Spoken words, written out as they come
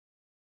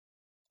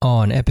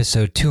On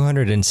episode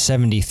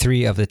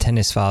 273 of the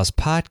Tennis Files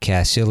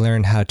podcast, you'll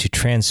learn how to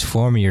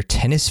transform your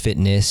tennis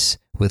fitness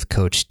with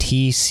Coach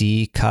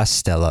TC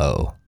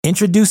Costello.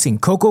 Introducing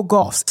Coco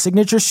Gauff's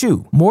signature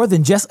shoe, more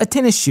than just a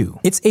tennis shoe.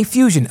 It's a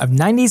fusion of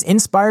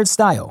 90s-inspired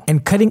style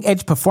and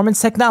cutting-edge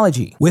performance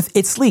technology. With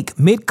its sleek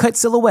mid-cut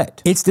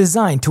silhouette, it's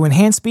designed to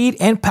enhance speed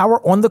and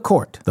power on the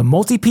court. The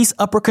multi-piece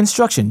upper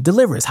construction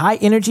delivers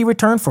high-energy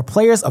return for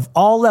players of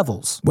all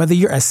levels. Whether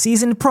you're a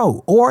seasoned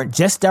pro or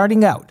just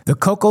starting out, the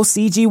Coco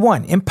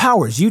CG1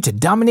 empowers you to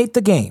dominate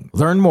the game.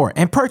 Learn more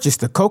and purchase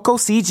the Coco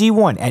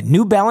CG1 at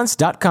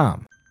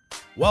NewBalance.com.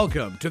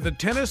 Welcome to the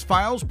Tennis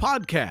Files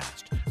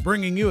podcast,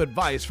 bringing you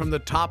advice from the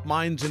top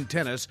minds in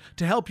tennis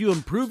to help you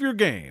improve your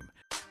game.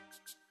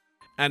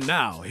 And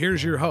now,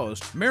 here's your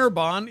host,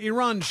 Mehrbon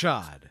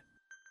Iranshad.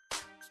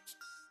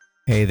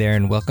 Hey there,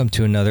 and welcome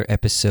to another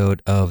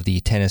episode of the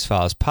Tennis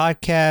Files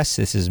podcast.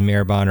 This is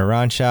Mehrbon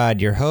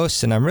Iranshad, your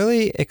host, and I'm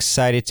really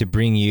excited to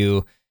bring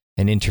you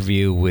an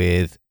interview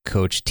with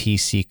Coach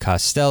TC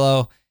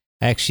Costello.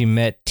 I actually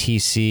met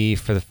TC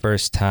for the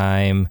first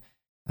time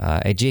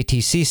at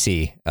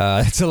JTCC.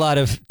 It's a lot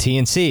of T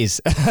and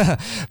C's,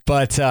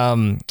 but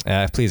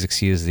please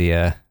excuse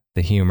the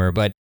humor.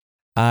 But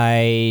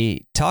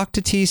I talked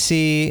to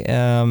TC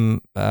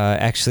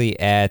actually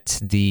at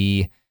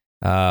the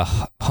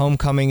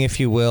homecoming,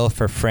 if you will,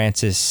 for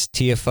Frances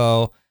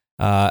Tiafoe.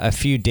 A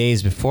few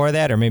days before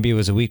that, or maybe it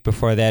was a week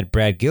before that,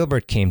 Brad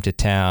Gilbert came to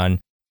town,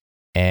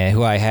 and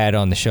who I had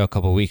on the show a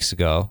couple of weeks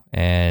ago.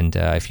 And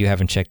if you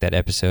haven't checked that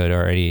episode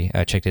already,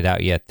 checked it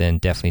out yet, then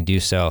definitely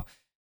do so.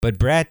 But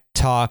Brad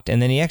talked,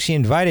 and then he actually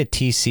invited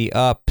TC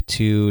up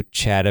to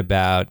chat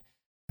about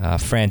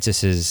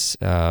Frances's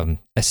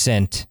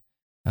ascent,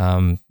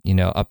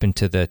 up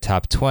into the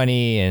top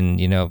 20.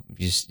 And,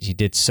 he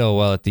did so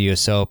well at the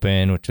U.S.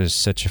 Open, which was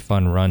such a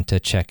fun run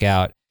to check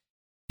out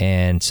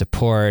and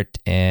support.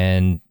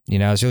 And,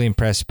 I was really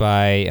impressed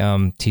by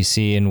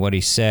TC and what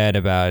he said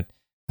about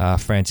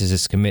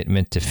Frances's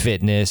commitment to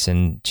fitness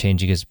and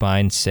changing his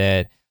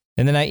mindset.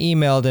 And then I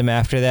emailed him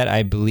after that,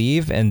 I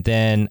believe, and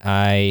then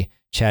I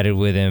chatted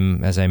with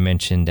him, as I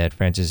mentioned, at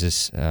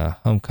Frances's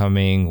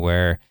homecoming,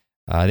 where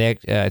I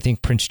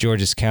think Prince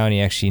George's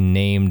County actually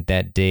named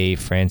that day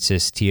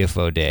Frances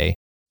Tiafoe Day.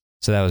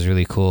 So that was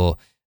really cool.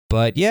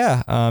 But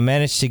yeah,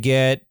 managed to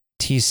get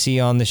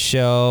TC on the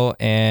show,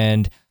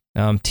 and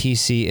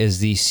TC is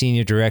the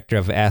Senior Director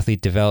of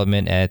Athlete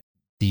Development at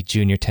the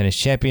Junior Tennis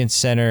Champions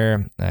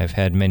Center. I've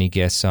had many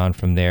guests on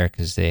from there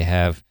because they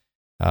have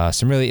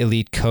some really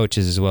elite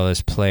coaches as well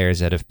as players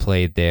that have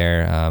played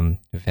there.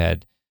 We've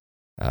had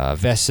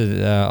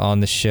Vesa on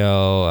the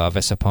show,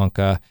 Vesa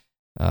Ponka.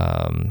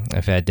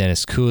 I've had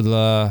Dennis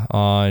Kudla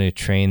on, who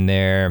trained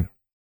there.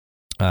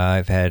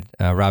 I've had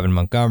Robin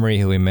Montgomery,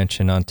 who we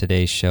mentioned on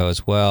today's show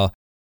as well.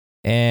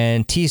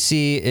 And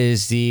TC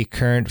is the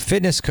current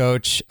fitness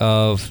coach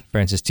of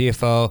Frances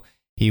Tiafoe.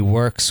 He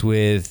works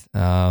with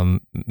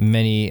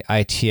many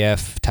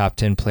ITF top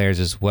 10 players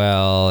as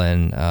well,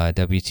 and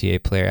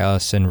WTA player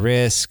Alison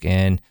Risk,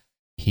 and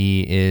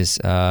he is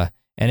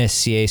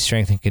NSCA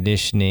strength and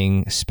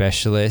conditioning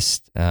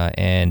specialist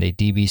and a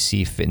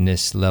DBC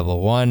fitness level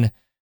 1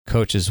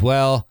 coach as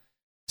well.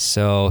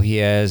 So he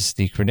has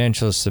the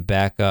credentials to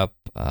back up,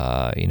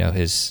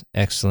 his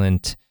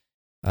excellent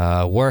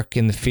work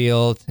in the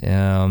field.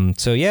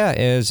 So yeah,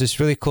 it was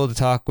just really cool to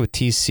talk with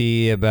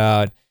TC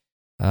about,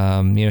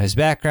 his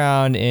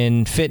background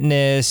in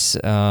fitness,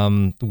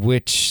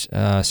 which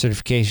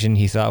certification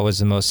he thought was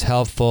the most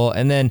helpful.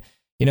 And then,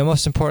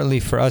 most importantly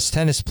for us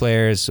tennis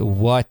players,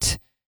 what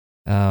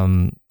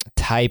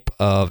type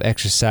of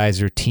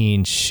exercise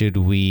routine should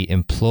we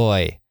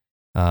employ,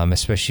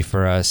 especially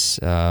for us,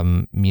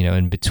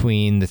 in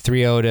between the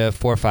 3.0 to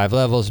 4.5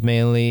 levels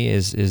mainly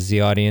is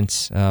the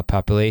audience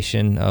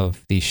population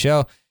of the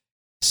show.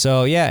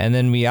 So yeah, and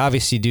then we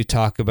obviously do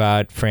talk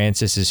about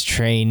Frances's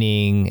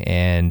training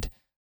and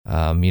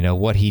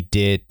what he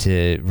did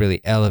to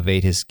really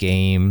elevate his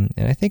game.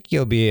 And I think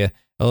you'll be a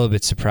little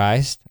bit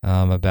surprised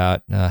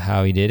about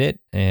how he did it,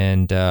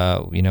 and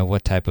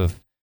what type of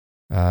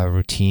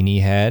routine he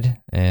had,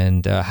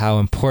 and how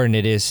important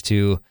it is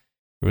to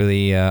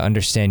really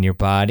understand your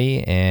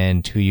body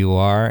and who you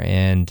are,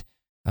 and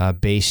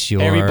base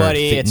your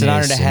everybody. It's an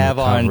honor to have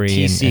on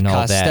TC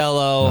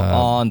Costello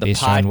on the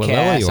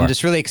podcast. I'm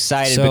just really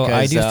excited because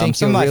I do think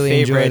some of my really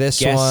favorite this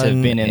guests one,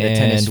 have been in the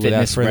tennis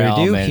fitness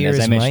realm. And as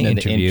I mentioned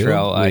in the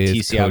intro,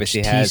 TC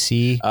obviously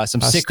has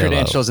some sick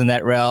credentials in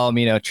that realm.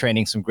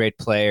 Training some great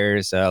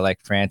players like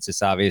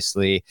Frances,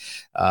 obviously,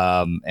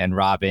 and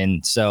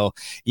Robin. So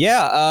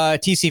yeah,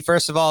 TC,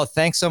 first of all,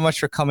 thanks so much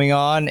for coming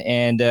on,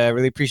 and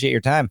really appreciate your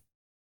time.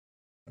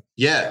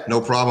 Yeah, no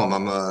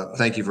problem.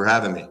 Thank you for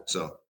having me.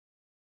 So.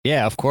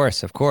 Yeah, of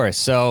course.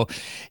 So,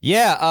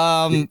 yeah,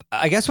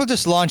 I guess we'll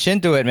just launch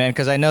into it, man,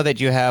 because I know that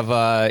you have,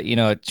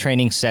 a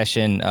training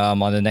session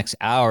on the next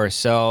hour.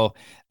 So,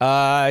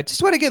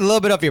 just want to get a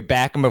little bit of your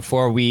background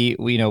before we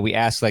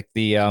ask like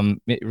the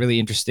really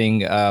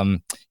interesting,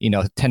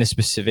 tennis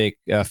specific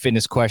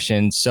fitness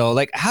questions. So,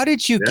 like, how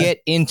did you get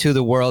into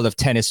the world of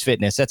tennis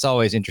fitness? That's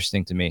always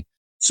interesting to me.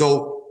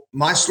 So,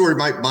 my story,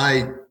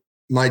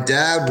 my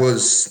dad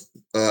was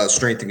a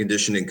strength and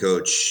conditioning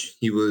coach.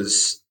 He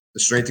was the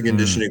strength and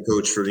conditioning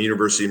coach for the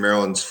University of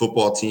Maryland's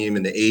football team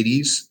in the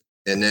 80s.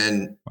 And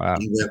then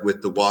he went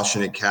with the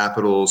Washington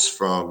Capitals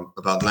from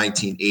about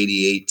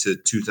 1988 to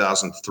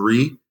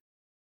 2003.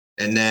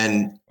 And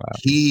then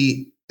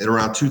he, at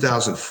around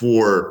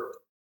 2004,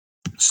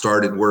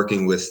 started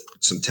working with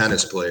some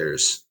tennis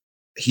players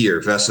here.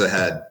 Vesa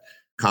had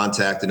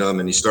contacted him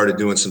and he started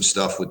doing some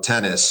stuff with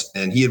tennis.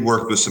 And he had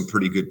worked with some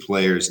pretty good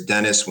players.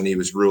 Dennis, when he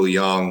was really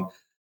young,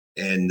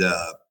 and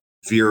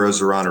Vera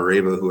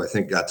Zoranareva, who I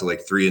think got to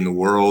like 3 in the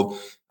world.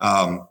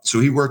 So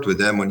he worked with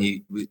them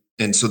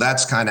and so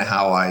that's kind of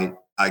how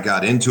I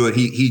got into it.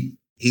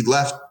 He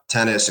left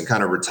tennis and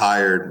kind of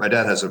retired. My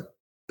dad has a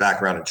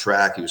background in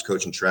track. He was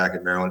coaching track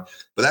in Maryland,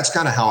 but that's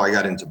kind of how I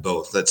got into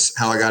both. That's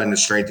how I got into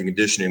strength and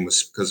conditioning,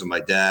 was because of my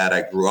dad.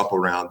 I grew up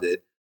around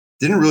it.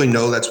 Didn't really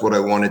know that's what I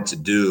wanted to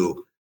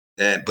do.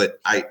 But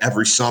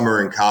every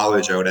summer in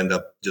college, I would end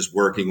up just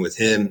working with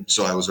him.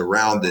 So I was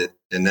around it.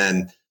 And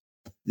then,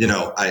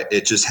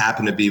 it just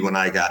happened to be when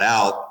I got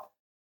out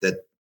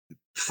that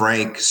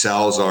Frank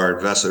Salazar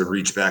and Vesa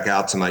reached back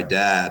out to my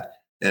dad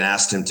and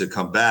asked him to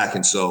come back.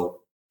 And so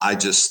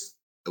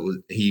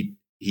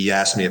he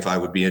asked me if I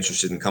would be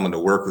interested in coming to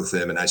work with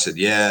him. And I said,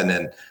 yeah. And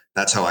then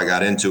that's how I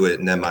got into it.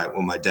 And then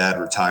when my dad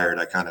retired,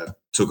 I kind of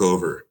took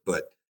over.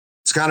 But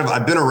it's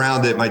I've been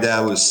around it. My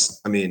dad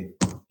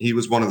he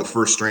was one of the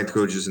first strength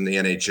coaches in the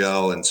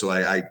NHL. And so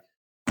I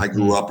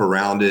grew up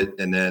around it.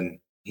 And then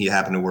he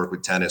happened to work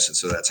with tennis. And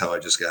so that's how I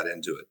just got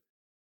into it.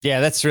 Yeah,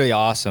 that's really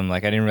awesome.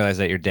 Like, I didn't realize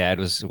that your dad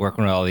was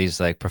working with all these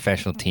like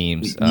professional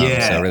teams.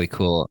 So really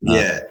cool.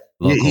 Yeah.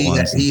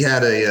 He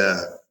had a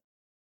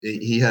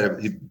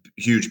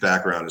huge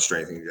background in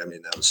strength.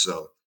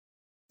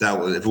 That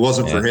was, if it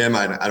wasn't for him,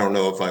 I don't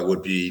know if I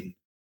would be,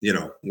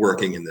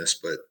 working in this,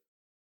 but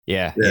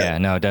yeah,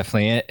 no,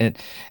 definitely.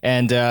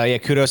 And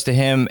kudos to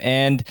him.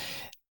 And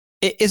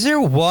is there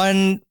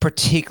one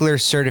particular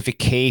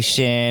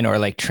certification or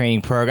like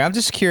training program? I'm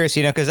just curious,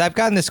 because I've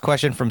gotten this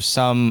question from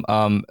some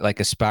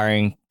like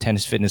aspiring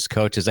tennis fitness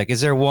coaches. Like,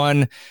 is there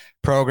one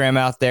program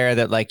out there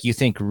that like you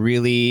think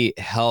really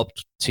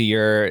helped to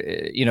your,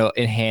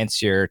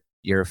 enhance your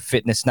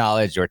fitness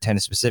knowledge or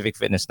tennis specific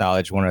fitness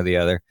knowledge, one or the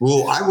other?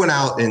 Well, I went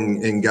out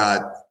and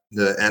got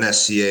the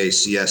NSCA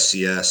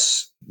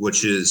CSCS,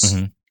 which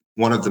is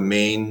one of the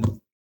main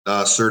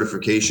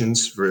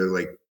certifications for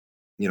like,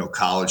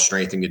 college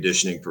strength and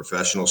conditioning,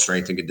 professional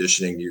strength and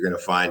conditioning. You're going to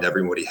find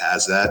everybody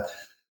has that.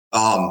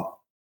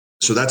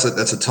 So that's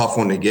a tough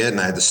one to get. And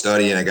I had to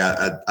study, and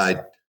I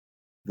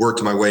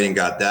worked my way and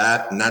got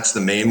that. And that's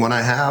the main one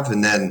I have.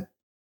 And then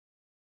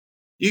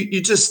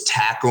you just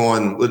tack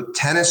on with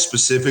tennis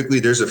specifically.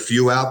 There's a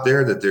few out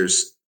there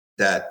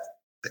that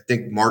I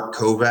think Mark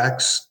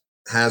Kovacs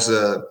has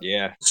a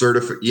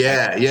certificate.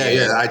 Yeah.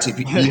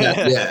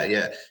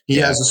 ITP. He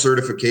has a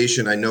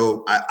certification. I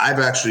know I've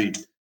actually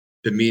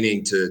been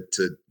meaning to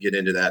get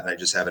into that, and I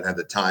just haven't had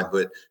the time.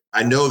 But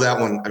I know that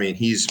one. I mean,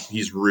 he's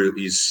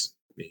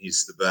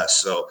the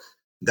best. So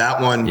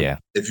that one,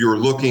 if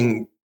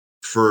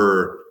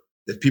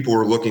people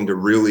were looking to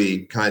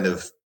really kind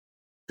of,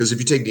 because if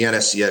you take the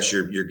NSCS,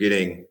 you're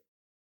getting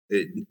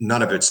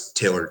none of it's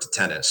tailored to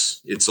tennis.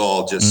 It's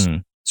all just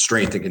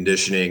strength and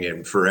conditioning,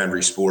 and for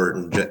every sport.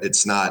 And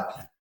it's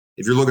not.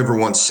 If you're looking for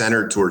one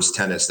centered towards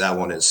tennis, that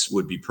one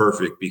would be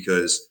perfect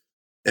because.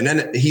 And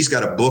then he's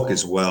got a book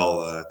as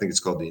well. I think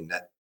it's called the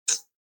Net.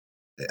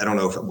 I don't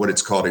know what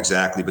it's called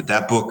exactly, but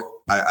that book,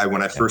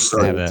 when I first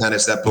started with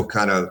tennis, that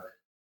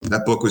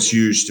book was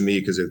huge to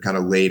me because it kind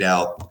of laid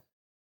out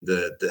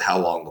the how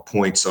long the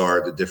points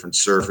are, the different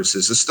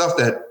surfaces, the stuff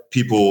that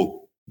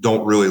people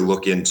don't really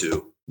look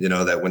into.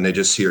 That when they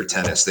just hear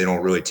tennis, they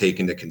don't really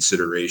take into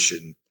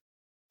consideration,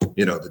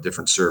 the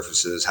different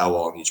surfaces, how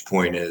long each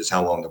point is,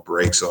 how long the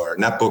breaks are.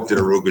 And that book did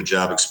a real good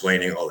job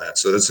explaining all that.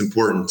 So that's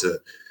important to.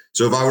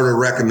 So if I were to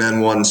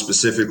recommend one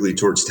specifically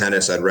towards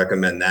tennis, I'd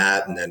recommend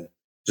that, and then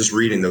just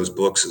reading those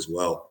books as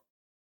well.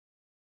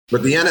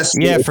 But the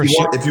NSCA,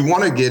 if you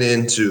want to get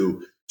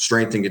into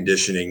strength and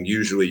conditioning,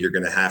 usually you're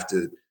going to have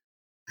to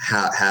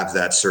have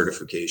that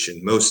certification.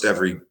 Most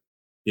every,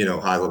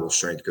 high-level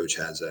strength coach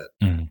has that.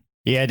 Mm-hmm.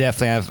 Yeah,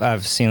 definitely.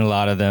 I've seen a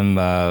lot of them.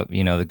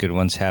 The good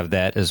ones have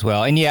that as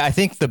well. And I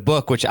think the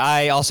book, which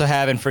I also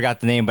have and forgot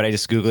the name, but I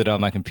just Googled it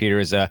on my computer,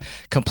 is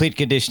Complete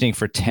Conditioning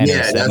for Tennis.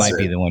 Yeah, that might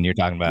be the one you're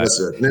talking about. That's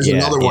it. And there's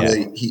another one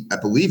that I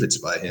believe it's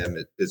by him.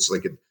 It's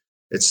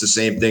the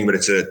same thing, but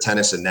it's a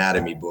tennis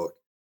anatomy book.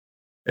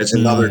 It's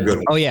another good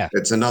one. Oh yeah,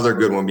 it's another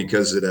good one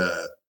because it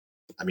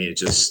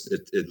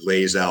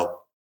lays out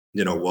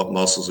what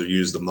muscles are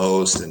used the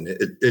most. And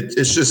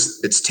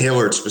it's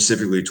tailored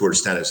specifically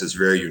towards tennis. It's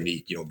very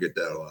unique. You don't get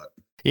that a lot.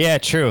 Yeah,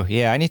 true.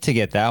 Yeah, I need to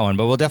get that one,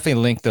 but we'll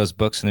definitely link those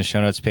books in the show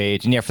notes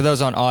page. And yeah, for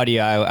those on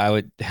audio,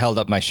 I held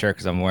up my shirt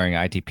because I'm wearing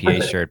an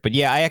ITPA shirt. But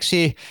yeah, I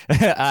actually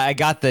I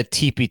got the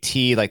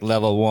TPT like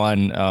level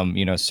 1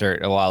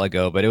 cert a while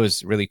ago, but it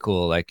was really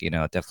cool. Like, it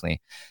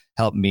definitely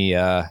helped me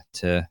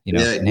to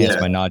enhance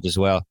my knowledge as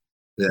well.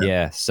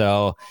 Yeah.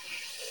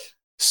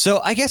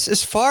 So I guess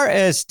as far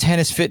as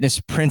tennis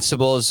fitness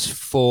principles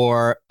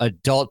for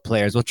adult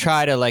players, we'll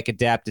try to like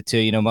adapt it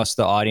to, most of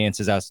the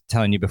audiences I was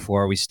telling you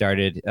before we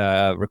started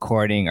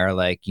recording are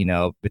like,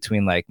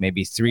 between like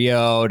maybe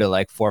 3-0 to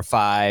like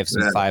 4-5,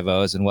 some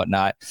 5-0s and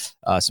whatnot,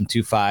 some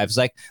 2-5s.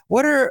 Like,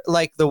 what are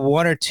like the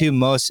 1 or 2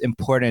 most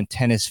important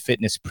tennis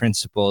fitness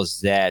principles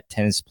that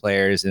tennis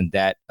players in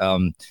that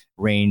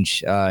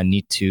range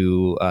need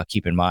to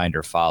keep in mind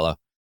or follow?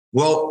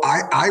 Well,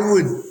 I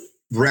would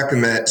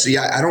recommend. See,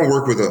 I don't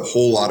work with a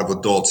whole lot of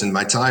adults. In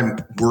my time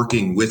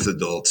working with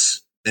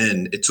adults,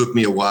 and it took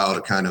me a while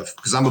to kind of,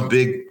 because I'm a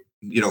big,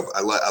 I'm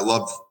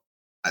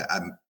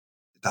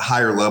the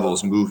higher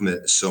levels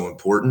movement is so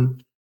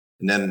important.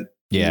 And then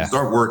when you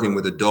start working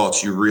with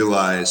adults, you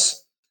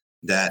realize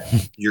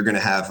that you're going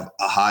to have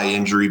a high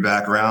injury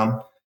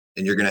background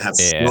and you're going to have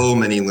so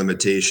many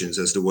limitations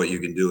as to what you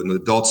can do. And the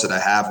adults that I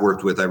have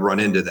worked with, I run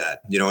into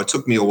that. It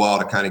took me a while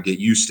to kind of get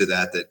used to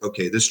that,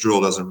 okay, this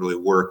drill doesn't really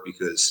work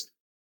because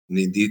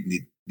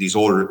these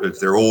older, if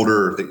they're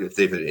older, if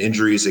they've had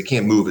injuries, they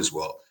can't move as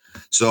well.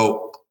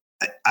 So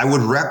I would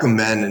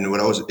recommend, and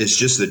it's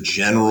just a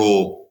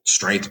general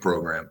strength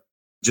program.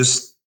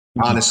 Just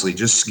honestly,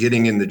 just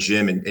getting in the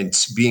gym and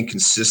being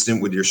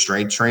consistent with your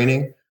strength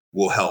training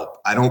will help.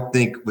 I don't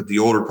think with the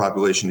older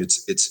population,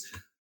 it's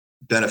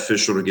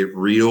beneficial to get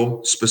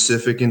real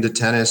specific into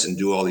tennis and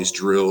do all these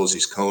drills,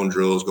 these cone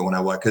drills going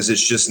out wide, because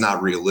it's just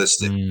not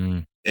realistic.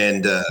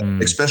 And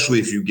especially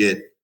if you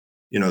get,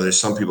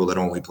 there's some people that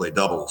only play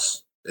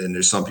doubles, and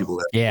there's some people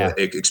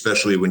that,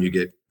 especially when you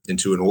get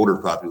into an older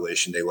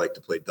population, they like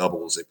to play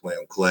doubles. They play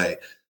on clay.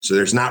 So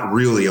there's not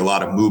really a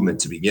lot of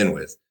movement to begin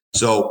with.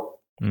 So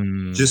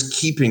just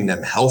keeping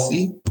them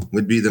healthy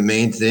would be the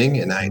main thing.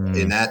 And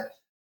that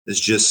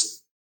is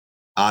just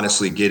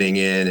honestly getting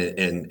in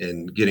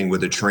and getting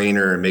with a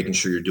trainer and making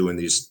sure you're doing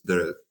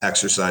the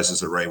exercises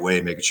the right way,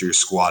 making sure you're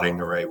squatting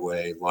the right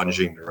way,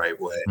 lunging the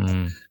right way,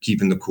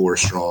 keeping the core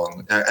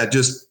strong. I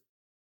just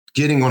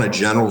getting on a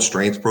general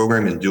strength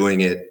program and doing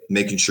it,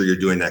 making sure you're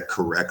doing that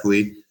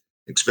correctly,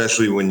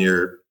 especially when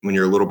you're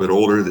a little bit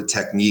older. The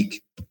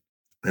technique,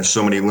 there's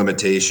so many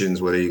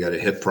limitations, whether you got a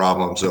hip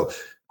problem. So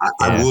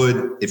I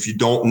would, if you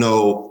don't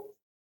know,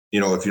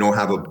 if you don't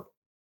have a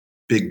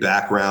big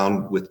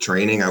background with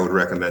training, I would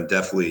recommend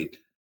definitely,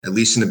 at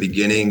least in the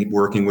beginning,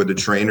 working with a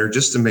trainer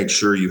just to make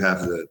sure you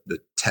have the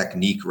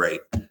technique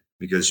right,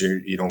 because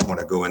you don't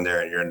want to go in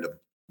there and you end up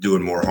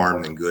doing more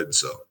harm than good.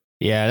 So.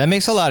 Yeah, that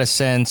makes a lot of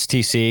sense,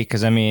 TC,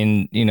 because I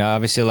mean,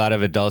 obviously a lot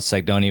of adults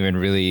like don't even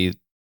really,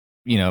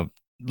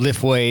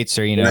 lift weights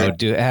or,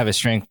 do have a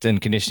strength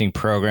and conditioning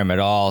program at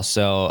all.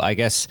 So I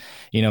guess,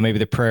 maybe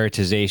the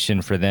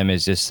prioritization for them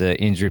is just the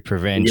injury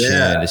prevention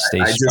and to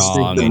stay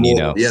strong.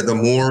 The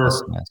more,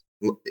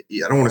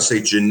 I don't want to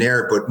say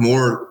generic, but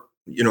more,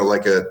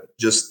 like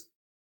just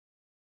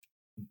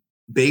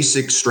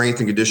basic strength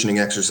and conditioning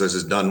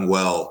exercises done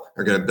well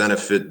are going to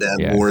benefit them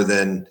more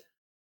than,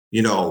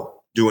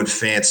 doing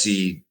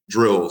fancy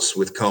drills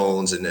with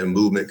cones and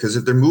movement. Because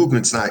if their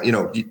movement's not,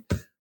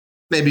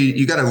 maybe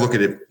you got to look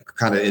at it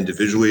kind of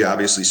individually.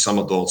 Obviously, some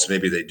adults,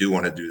 maybe they do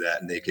want to do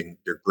that and they're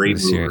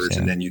great movers,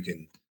 and then you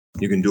can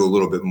do a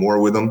little bit more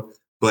with them.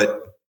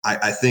 But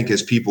I think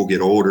as people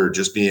get older,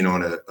 just being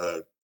on a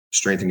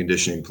strength and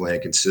conditioning plan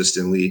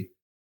consistently,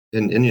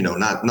 and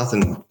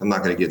nothing, I'm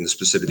not going to get into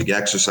specific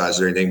exercise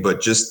or anything,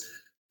 but just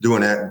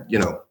doing that,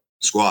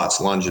 squats,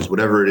 lunges,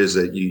 whatever it is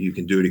that you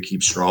can do to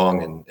keep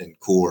strong and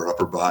core,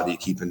 upper body,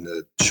 keeping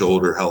the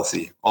shoulder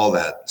healthy, all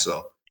that.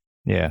 So,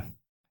 yeah,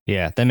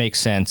 that makes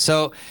sense.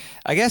 So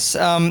I guess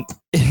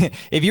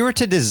if you were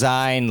to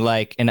design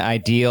like an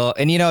ideal,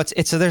 and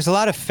it's there's a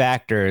lot of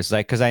factors,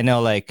 like, because I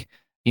know like,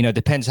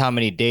 depends how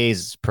many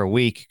days per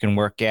week you can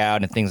work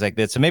out and things like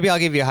that. So maybe I'll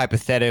give you a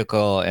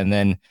hypothetical and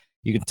then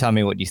you can tell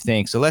me what you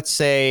think. So let's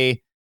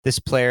say this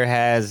player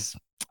has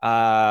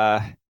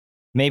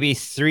maybe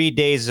 3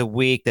 days a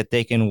week that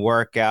they can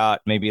work out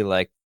maybe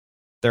like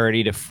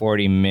 30 to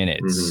 40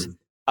 minutes.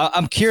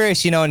 I'm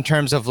curious, in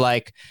terms of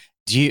like,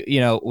 do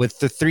you, with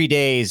the 3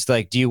 days,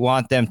 like, do you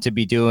want them to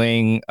be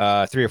doing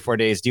 3 or 4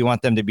 days? Do you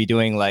want them to be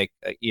doing like,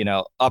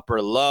 upper,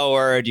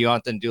 lower? Do you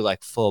want them to do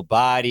like full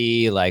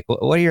body? Like,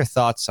 what are your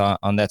thoughts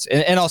on that?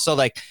 And also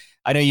like,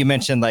 I know you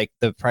mentioned like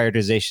the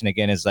prioritization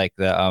again is like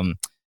the,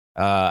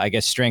 I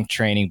guess strength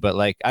training, but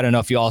like, I don't know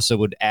if you also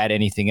would add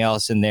anything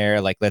else in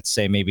there. Like, let's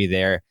say maybe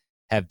they're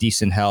have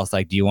decent health.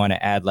 Like, do you want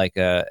to add like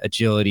a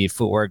agility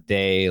footwork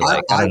day?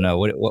 Like, I don't know.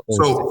 What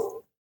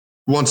so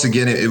once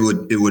again,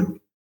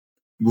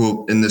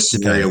 we'll in this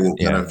scenario, we'll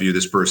kind of view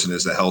this person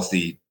as a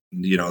healthy,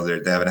 they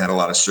haven't had a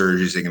lot of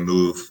surgeries, they can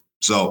move.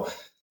 So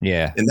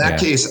Yeah. In that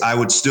case, I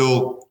would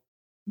still,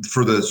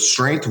 for the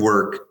strength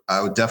work,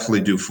 I would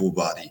definitely do full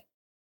body.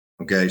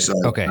 Okay. So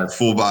I have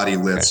full body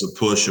lifts, a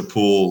push, a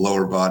pull,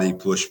 lower body,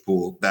 push,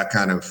 pull, that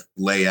kind of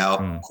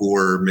layout,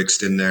 core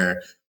mixed in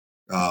there.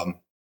 So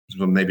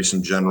maybe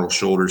some general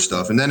shoulder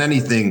stuff. And then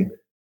anything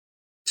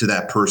to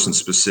that person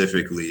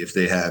specifically, if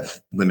they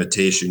have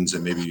limitations,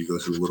 and maybe you go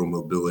through a little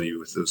mobility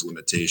with those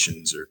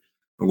limitations or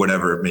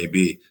whatever it may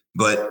be.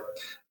 But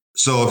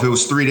so if it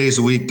was 3 days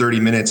a week, 30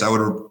 minutes, I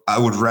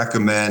would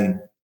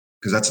recommend,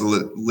 because that's a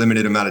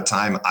limited amount of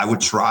time, I would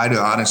try to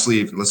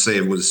honestly, let's say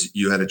it was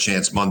you had a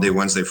chance Monday,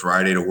 Wednesday,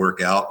 Friday to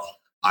work out,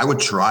 I would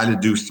try to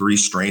do 3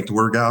 strength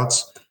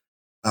workouts,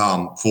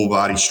 full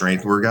body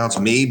strength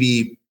workouts.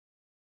 Maybe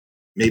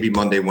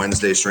Monday,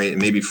 Wednesday strength,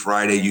 and maybe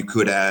Friday you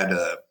could add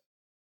a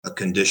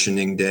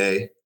conditioning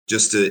day,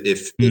 just to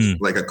if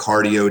like a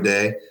cardio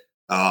day.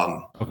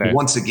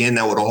 Once again,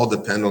 that would all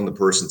depend on the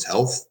person's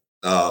health.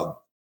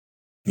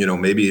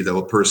 Maybe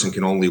the person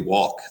can only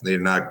walk.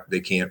 They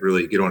can't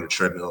really get on a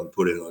treadmill and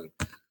put it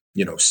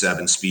on,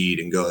 7 speed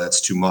and go. That's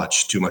too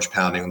much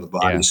pounding on the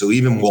body. Yeah. So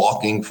even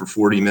walking for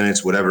 40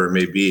 minutes, whatever it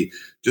may be,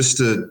 just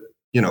to,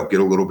 get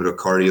a little bit of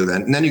cardio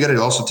then. And then you got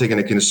to also take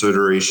into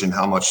consideration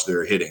how much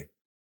they're hitting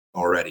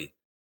already.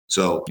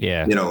 So,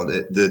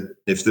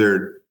 if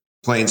they're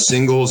playing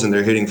singles and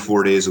they're hitting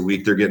 4 days a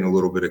week, they're getting a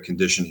little bit of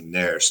conditioning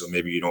there. So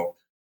maybe you don't.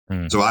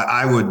 So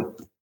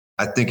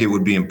I think it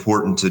would be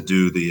important to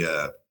do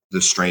the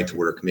strength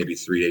work, maybe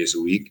 3 days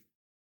a week,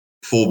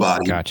 full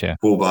body. Gotcha.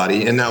 Full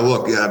body. And now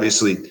look,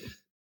 obviously,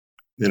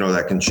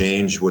 that can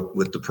change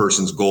what the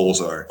person's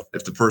goals are.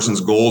 If the person's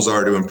goals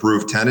are to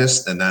improve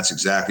tennis, then that's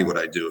exactly what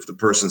I do. If the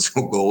person's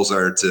goals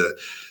are to,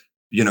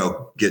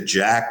 get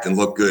jacked and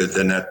look good,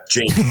 then that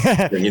changes.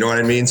 You know what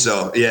I mean?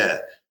 So, yeah.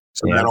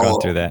 So that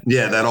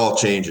all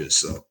changes.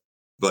 So,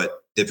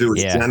 but if it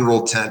was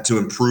general to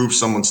improve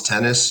someone's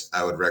tennis,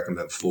 I would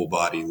recommend full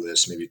body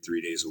lifts, maybe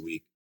 3 days a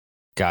week.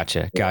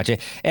 Gotcha.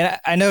 And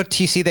I know,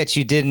 TC, that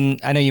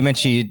I know you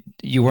mentioned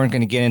you weren't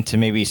going to get into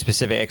maybe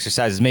specific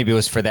exercises. Maybe it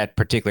was for that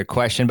particular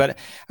question, but I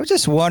was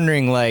just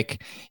wondering,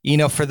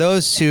 for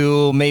those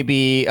who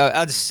maybe,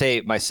 I'll just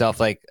say myself,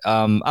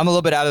 I'm a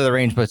little bit out of the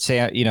range, but say,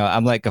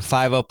 I'm like a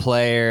 5-0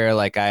 player.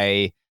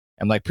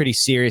 I'm pretty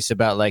serious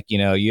about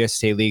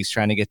USA leagues,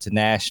 trying to get to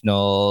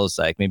nationals,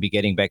 maybe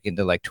getting back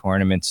into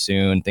tournaments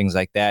soon, things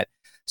like that.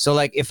 So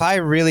if I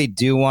really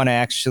do want to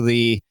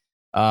actually,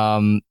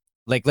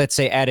 let's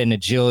say add an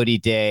agility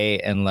day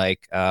and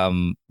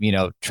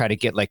try to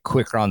get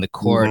quicker on the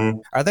court.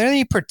 Are there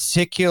any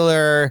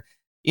particular,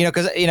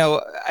 because,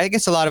 I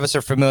guess a lot of us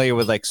are familiar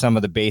with some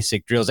of the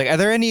basic drills. Are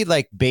there any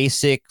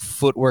basic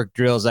footwork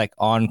drills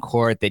on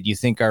court that you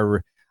think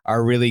are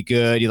really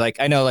good?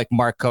 I know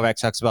Mark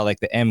Kovacs talks about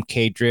the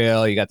MK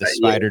drill, you got the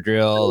spider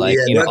drill,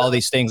 all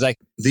these things. The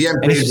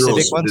MK drill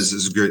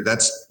is good.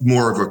 That's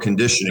more of a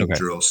conditioning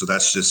drill. So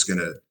that's just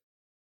you're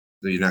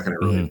not going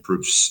to really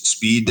improve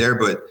speed there.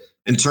 But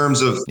in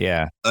terms of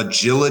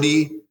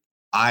agility,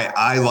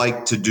 I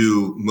like to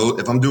do,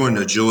 if I'm doing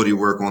agility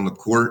work on the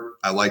court,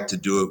 I like to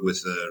do it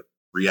with a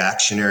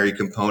reactionary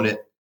component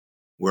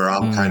where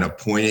I'm kind of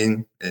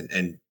pointing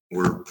and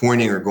we're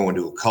pointing or going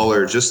to a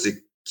color just to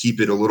keep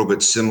it a little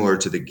bit similar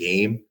to the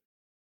game.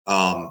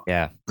 I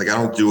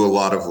don't do a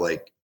lot of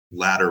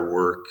ladder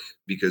work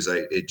because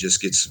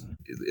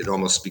it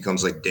almost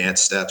becomes like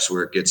dance steps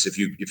where it gets, if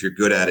you're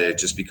good at it, it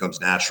just becomes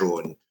natural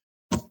and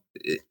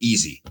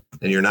easy,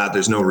 and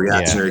there's no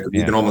reactionary.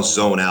 You can almost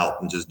zone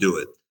out and just do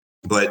it.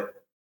 But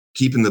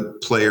keeping the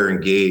player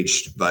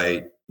engaged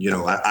by,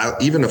 I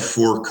even a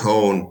 4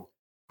 cone,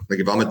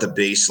 if I'm at the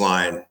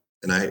baseline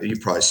and you've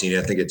probably seen it,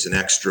 I think it's an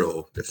X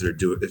drill if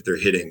they're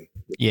hitting.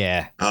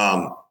 Yeah.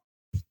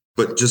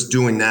 But just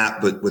doing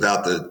that, but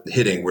without the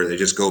hitting where they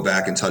just go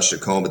back and touch the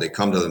cone, but they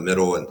come to the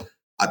middle and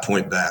I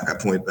point back, I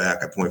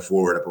point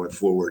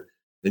forward.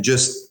 And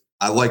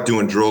I like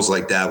doing drills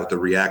like that with the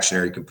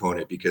reactionary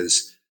component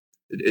because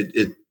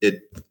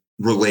it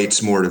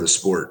relates more to the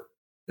sport.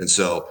 And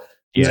so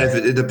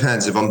it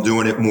depends. If I'm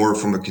doing it more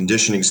from a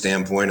conditioning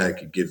standpoint, I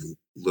could give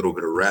a little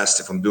bit of rest.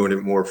 If I'm doing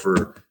it more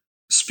for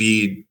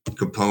speed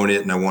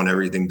component and I want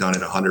everything done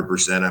at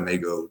 100%, I may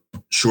go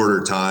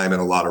shorter time and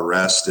a lot of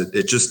rest.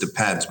 It just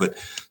depends. But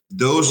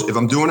if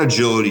I'm doing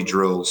agility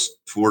drills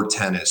for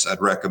tennis, I'd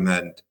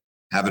recommend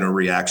having a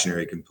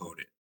reactionary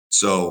component.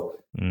 So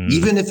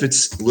even if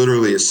it's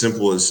literally as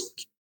simple as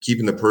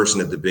keeping the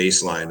person at the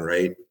baseline,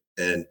 right?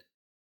 And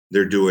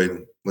they're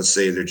doing, let's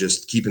say they're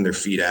just keeping their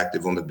feet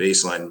active on the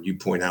baseline. You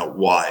point out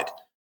wide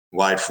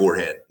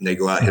forehand, and they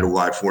go out, hit a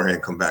wide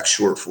forehand, come back,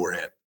 short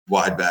forehand,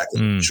 wide back,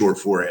 short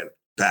forehand,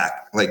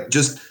 back.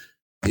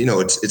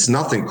 It's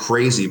nothing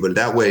crazy, but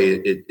that way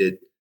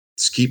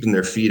it's keeping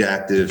their feet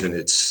active and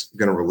it's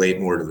going to relate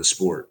more to the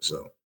sport.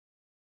 So,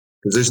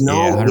 because there's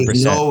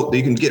no,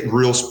 you can get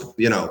real,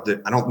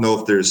 I don't know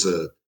if there's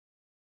a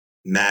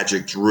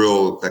magic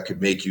drill that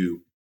could make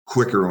you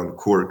quicker on the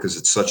court because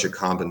it's such a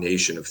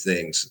combination of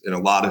things. And a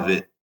lot of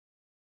it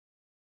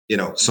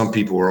some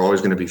people are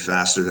always going to be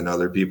faster than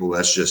other people.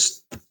 That's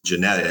just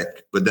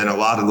genetic. But then a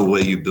lot of the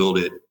way you build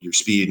it, your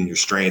speed and your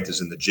strength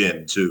is in the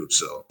gym too.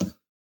 So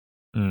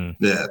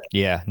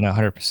yeah, no,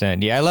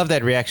 100%. Yeah, I love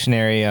that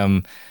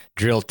reactionary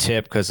drill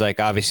tip, because like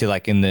obviously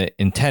like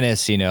in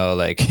tennis,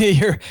 like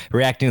you're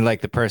reacting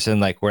like the person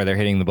like where they're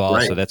hitting the ball.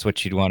 Right. So that's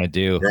what you'd want to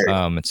do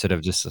instead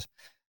of just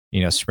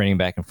sprinting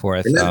back and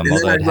forth. And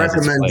then I'd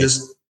recommend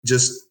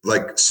just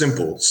like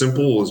simple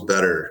is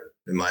better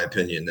in my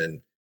opinion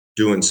than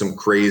doing some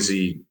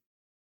crazy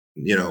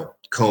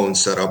cone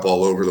set up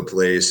all over the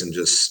place and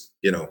just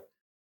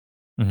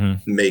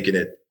making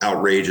it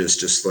outrageous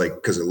just like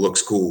because it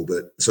looks cool.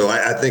 But so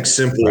I think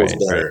simple is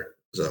better. Right.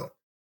 So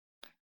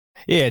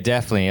yeah,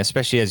 definitely,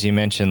 especially as you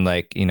mentioned,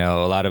 like a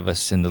lot of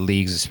us in the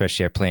leagues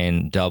especially are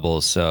playing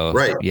doubles, so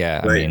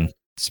I mean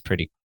it's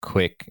pretty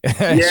quick.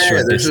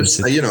 There's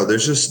just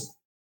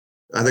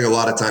I think a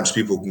lot of times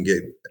people can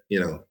get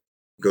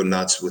go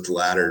nuts with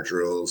ladder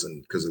drills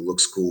and because it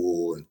looks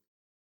cool and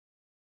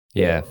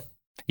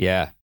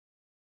yeah.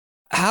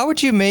 How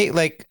would you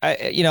make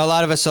a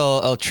lot of us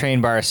will train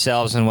by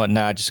ourselves and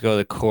whatnot, just go to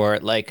the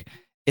court. Like,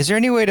 is there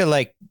any way to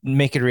like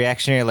make it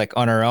reactionary like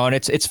on our own?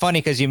 It's funny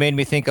because you made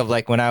me think of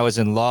like when I was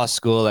in law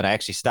school and I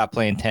actually stopped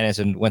playing tennis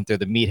and went through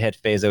the meathead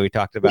phase that we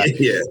talked about.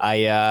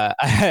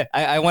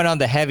 I went on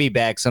the heavy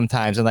bag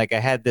sometimes and like I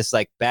had this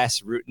like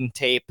Bas Rutten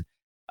tape.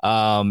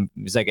 It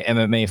was like an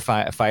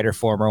MMA fighter,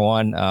 former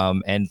one.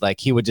 And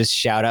like he would just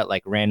shout out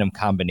like random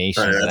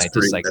combinations. And I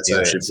just like do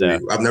it. So.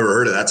 I've never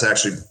heard of that. That's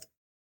actually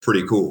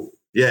pretty cool.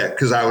 Yeah,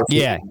 because I was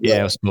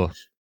it was cool.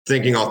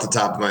 Thinking off the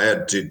top of my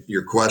head to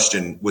your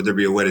question, would there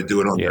be a way to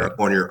do it on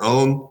your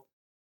own?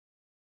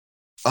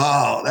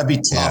 Oh, that'd be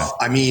tough.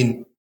 Yeah. I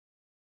mean,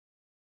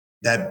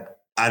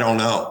 I don't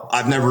know.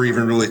 I've never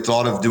even really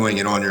thought of doing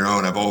it on your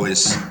own. I've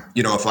always,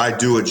 if I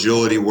do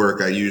agility work,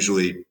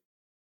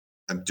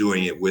 I'm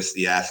doing it with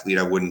the athlete.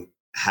 I wouldn't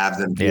have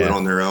them do it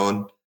on their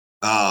own.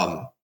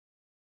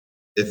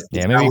 If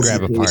maybe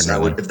grab a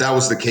partner. If that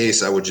was the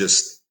case,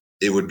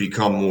 it would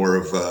become more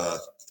of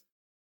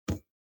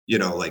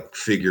like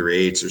figure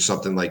eights or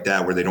something like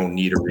that, where they don't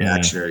need a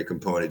reactionary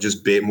component,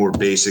 just more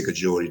basic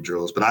agility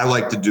drills. But I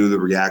like to do the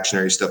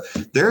reactionary stuff.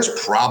 There's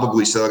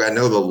probably, so like I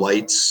know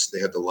they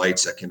have the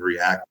lights that can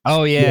react.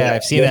 Oh yeah.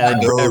 I've seen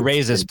that at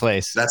Raises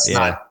place. That's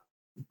not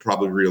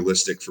probably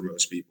realistic for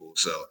most people.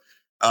 So,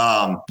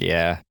 I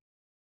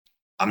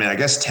mean, I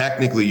guess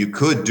technically you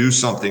could do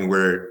something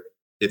where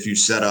if you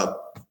set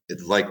up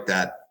it like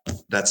that,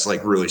 that's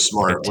like really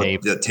smart.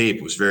 The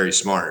tape was very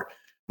smart.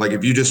 Like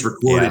if you just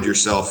recorded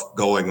yourself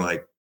going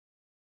like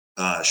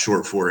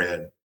short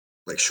forehand,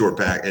 like short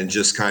back, and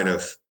just kind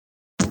of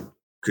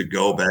could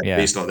go back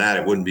based on that,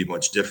 it wouldn't be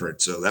much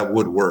different. So that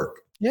would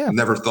work. Yeah. I've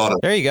never thought of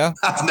There you go.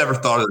 I've never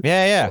thought of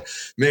Yeah.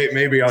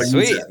 Maybe I'll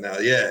use that now.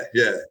 Yeah.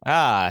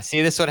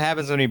 See, this is what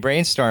happens when we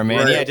brainstorm,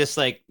 man. Right. Yeah, just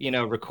like,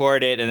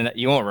 record it and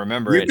you won't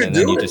remember it. And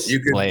then you just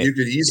play it. You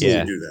could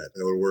easily do that.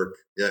 That would work.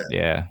 Yeah.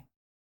 Yeah.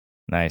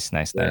 Nice.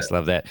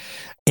 Love that.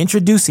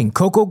 Introducing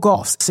Coco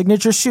Gauff's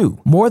signature shoe.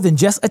 More than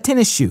just a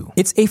tennis shoe,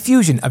 it's a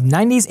fusion of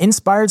 90s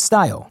inspired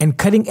style and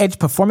cutting-edge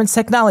performance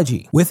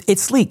technology. With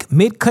its sleek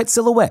mid-cut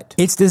silhouette,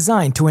 it's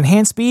designed to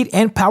enhance speed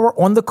and power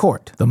on the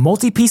court. The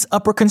multi-piece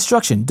upper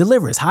construction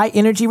delivers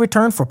high-energy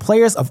return for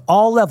players of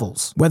all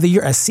levels. Whether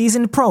you're a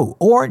seasoned pro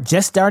or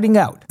just starting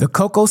out, the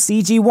Coco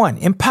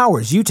CG1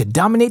 empowers you to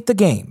dominate the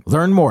game.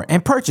 Learn more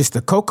and purchase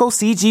the Coco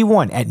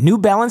CG1 at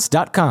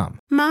newbalance.com.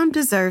 Mom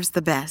deserves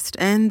the best,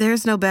 and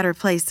there's no better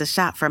place to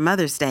shop for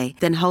Mother's Day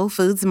than Whole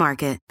Foods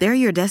Market. They're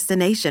your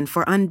destination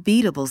for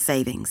unbeatable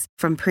savings,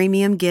 from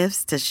premium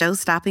gifts to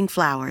show-stopping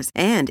flowers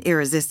and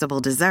irresistible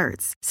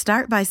desserts.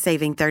 Start by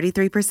saving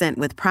 33%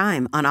 with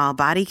Prime on all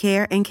body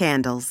care and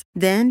candles.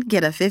 Then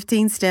get a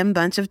 15-stem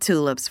bunch of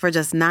tulips for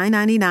just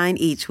 $9.99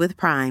 each with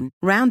Prime.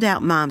 Round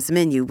out Mom's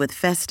menu with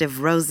festive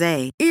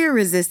rosé,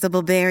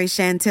 irresistible berry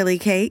chantilly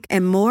cake,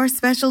 and more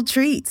special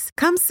treats.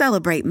 Come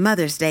celebrate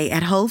Mother's Day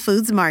at Whole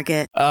Foods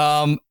Market.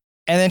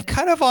 And then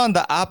kind of on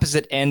the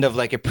opposite end of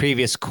like a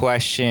previous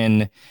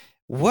question,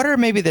 what are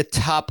maybe the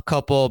top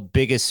couple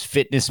biggest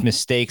fitness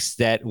mistakes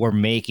that we're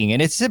making?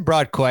 And it's a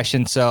broad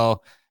question.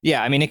 So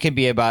yeah, I mean, it could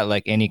be about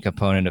like any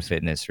component of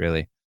fitness,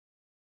 really.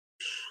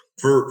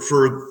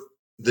 For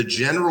the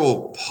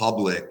general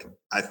public,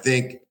 I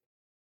think,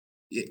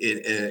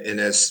 and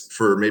as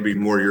for maybe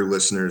more your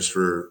listeners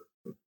for,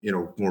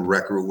 more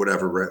record,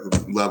 whatever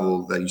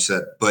level that you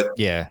said, but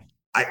yeah,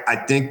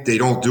 I think they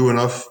don't do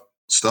enough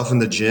stuff in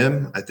the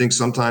gym. I think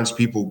sometimes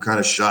people kind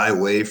of shy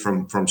away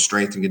from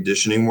strength and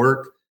conditioning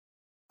work.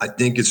 I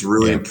think it's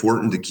really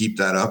important to keep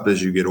that up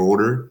as you get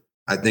older.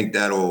 I think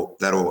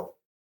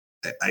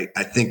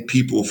I think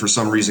people for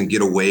some reason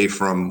get away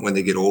from when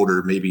they get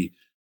older, maybe,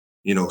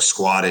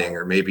 squatting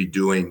or maybe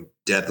doing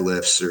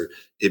deadlifts, or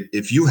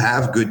if you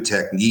have good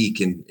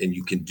technique and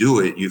you can do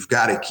it, you've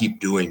got to keep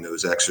doing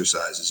those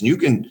exercises, and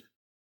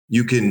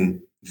you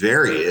can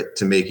vary it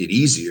to make it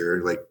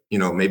easier. Like,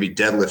 maybe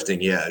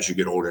deadlifting, as you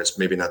get older, it's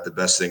maybe not the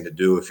best thing to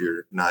do if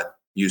you're not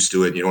used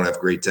to it. You don't have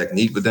great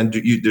technique, but then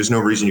there's no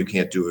reason you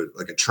can't do it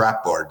like a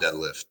trap bar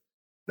deadlift.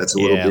 That's a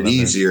little bit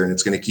easier, and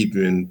it's going to keep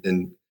you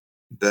in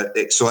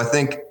that. So I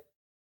think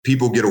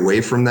people get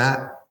away from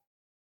that.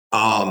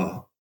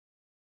 And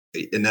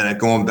then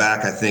going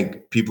back, I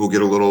think people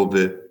get a little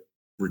bit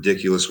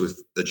ridiculous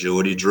with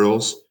agility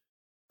drills.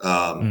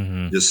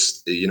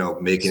 Just,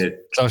 making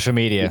it social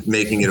media,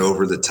 making it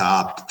over the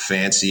top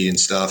fancy and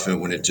stuff. And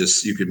when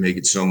you could make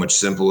it so much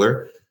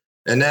simpler.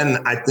 And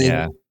then I think,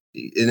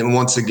 and then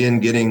once again,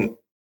 getting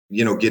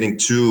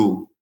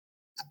too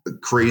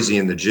crazy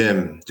in the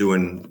gym,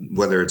 doing,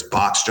 whether it's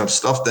box jump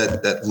stuff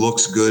that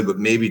looks good, but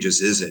maybe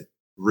just isn't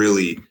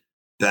really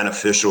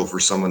beneficial for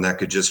someone that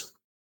could just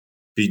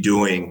be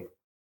doing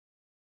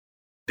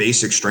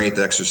basic strength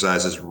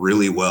exercises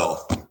really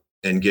well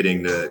and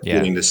getting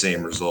the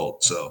same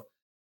result. So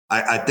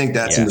I think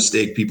that's a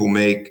mistake people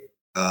make.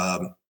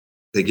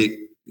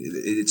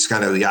 It's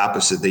kind of the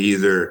opposite.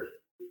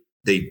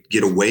 They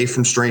get away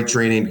from strength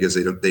training because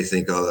they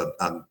think,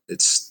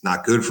 it's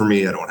not good for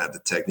me. I don't have the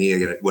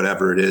technique,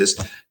 whatever it is.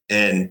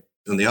 And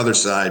on the other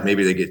side,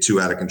 maybe they get too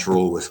out of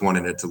control with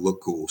wanting it to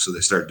look cool. So they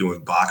start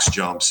doing box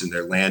jumps and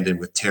they're landing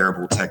with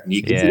terrible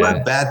technique. If you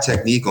have bad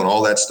technique on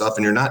all that stuff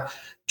and you're not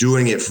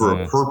doing it for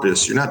a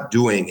purpose, you're not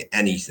doing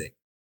anything.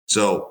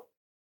 So,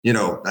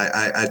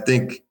 I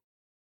think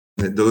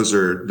that those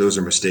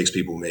are mistakes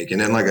people make. And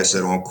then, like I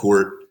said, on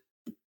court,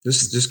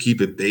 just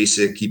keep it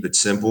basic, keep it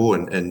simple,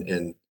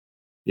 and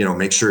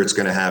make sure it's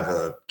going to have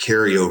a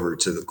carryover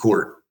to the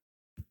court.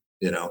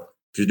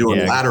 If you're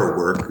doing ladder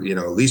work,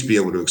 at least be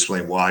able to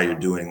explain why you're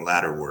doing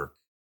ladder work.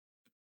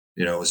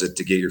 Is it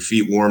to get your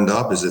feet warmed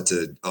up? Is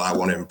it I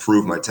want to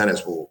improve my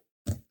tennis? Well,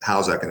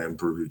 how's that going to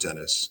improve your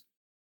tennis?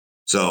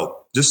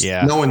 So just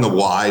knowing the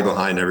why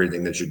behind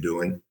everything that you're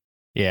doing.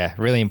 Yeah,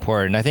 really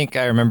important. I think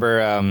I remember,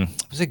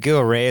 was it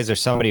Gil Reyes or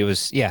somebody? It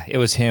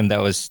was him that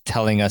was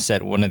telling us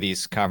at one of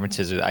these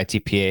conferences at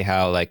ITPA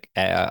how like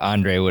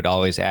Andre would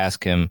always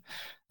ask him,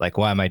 like,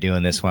 why am I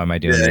doing this? Why am I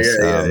doing this?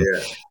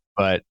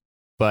 But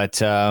it's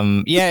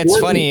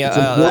funny.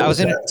 I was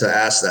to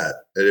ask that.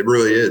 It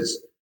really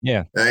is.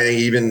 Yeah. I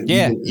think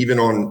even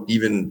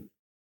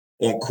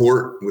on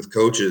court with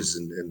coaches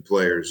and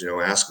players,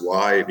 ask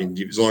why. I mean,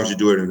 as long as you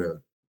do it in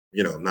a,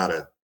 not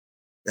a,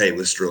 hey,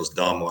 this drill's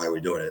dumb, why are we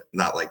doing it?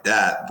 Not like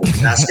that.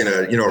 But ask in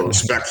a, a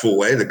respectful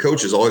way. The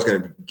coach is always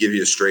going to give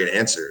you a straight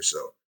answer.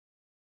 So,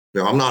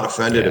 I'm not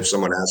offended if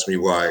someone asks me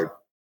why.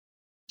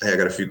 Hey, I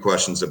got a few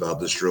questions about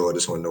this drill. I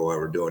just want to know why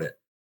we're doing it.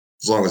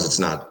 As long as it's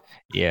not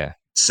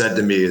said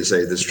to me as,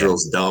 hey, this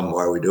drill's dumb,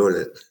 why are we doing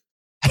it?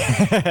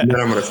 Then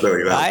I'm going to throw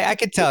you out. I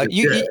could tell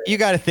you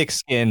got a thick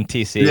skin,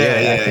 TC.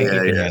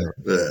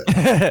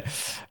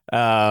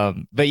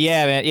 But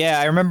man,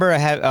 I remember I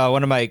had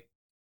one of my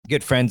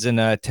good friends in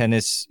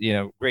tennis,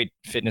 great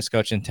fitness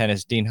coach in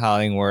tennis, Dean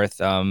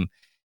Hollingworth.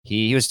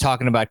 He was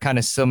talking about kind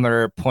of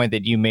similar point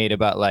that you made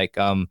about like,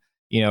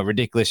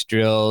 ridiculous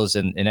drills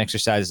and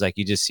exercises, like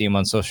you just see them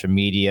on social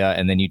media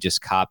and then you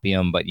just copy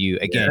them. But you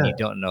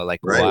don't know like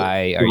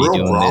why are you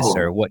doing this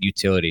or what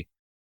utility?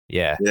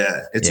 Yeah.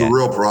 It's a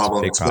real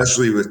problem,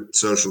 especially with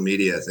social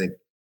media. I think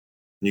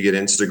you get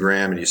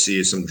Instagram and you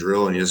see some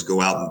drill and you just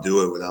go out and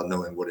do it without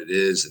knowing what it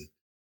is. And,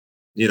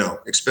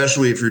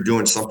 especially if you're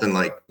doing something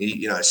like,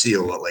 I see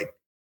a lot like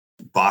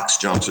box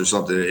jumps or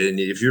something. And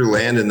if you're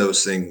landing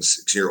those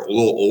things, you're a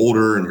little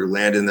older and you're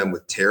landing them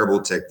with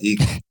terrible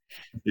technique,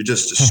 you're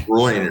just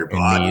destroying your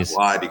body.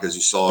 Why? Because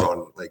you saw it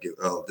on like,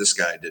 oh, this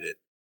guy did it.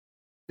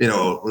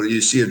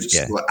 You see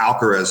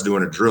Alcaraz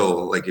doing a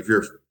drill. Like if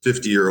you're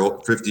 50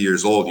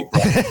 years old, you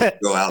probably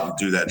go out and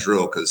do that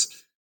drill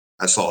because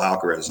I saw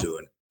Alcaraz do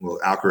it. Well,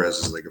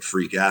 Alcaraz is like a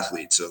freak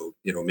athlete, so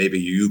maybe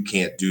you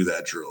can't do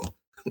that drill.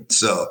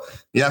 So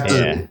you have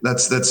to.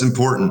 That's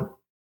important.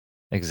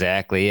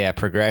 Exactly. Yeah,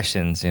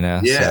 progressions.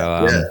 Very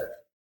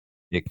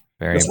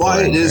that's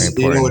why it is.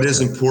 It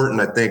is important.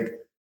 I think,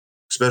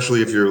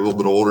 especially if you're a little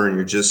bit older and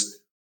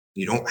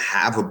you don't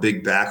have a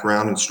big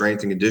background in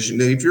strength and conditioning.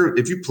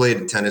 If you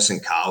played tennis in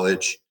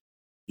college,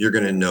 you're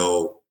going to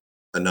know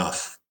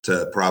enough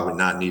to probably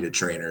not need a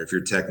trainer. If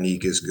your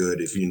technique is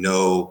good, if you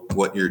know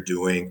what you're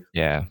doing,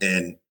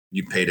 and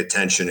you paid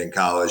attention in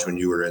college when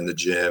you were in the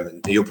gym,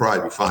 and you'll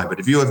probably be fine. But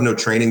if you have no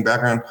training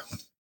background,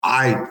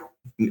 I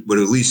would,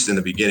 at least in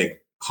the beginning,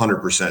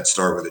 100%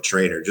 start with a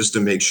trainer just to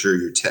make sure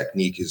your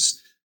technique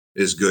is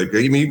good.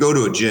 I mean, you go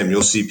to a gym,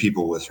 you'll see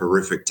people with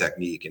horrific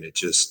technique, and it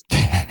just,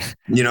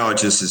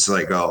 it's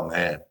like, oh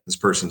man, this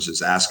person's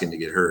just asking to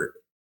get hurt.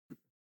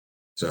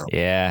 So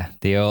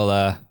the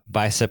old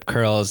bicep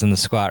curls in the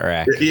squat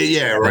rack.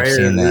 Yeah, right.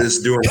 They're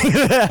just doing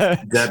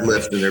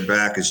deadlift, and their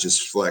back is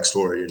just flexed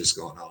forward. You're just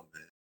going, oh man.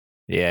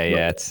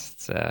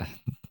 It's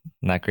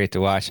not great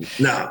to watch.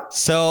 No.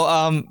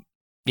 So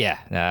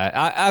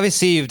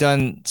obviously you've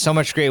done so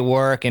much great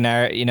work, and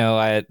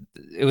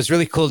it was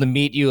really cool to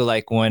meet you.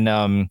 Like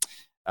when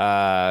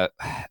Brad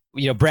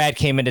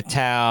came into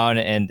town,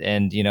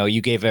 and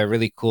you gave a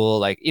really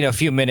cool a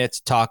few minutes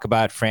to talk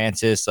about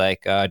Francis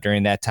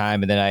during that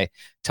time, and then I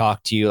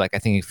talked to you I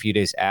think a few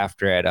days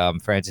after at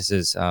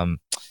Francis's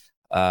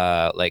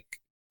like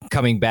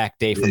coming back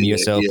day from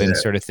US Open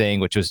sort of thing,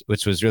 which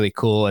was really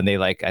cool. And they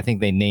I think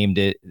they named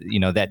it,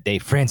 that day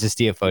Francis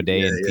Tiafoe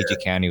Day in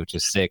PG County, which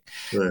was sick.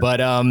 Right.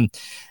 But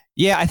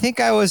I think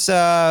I was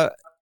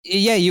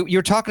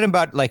you're talking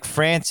about like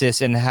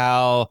Francis and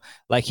how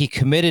like he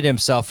committed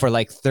himself for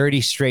like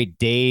 30 straight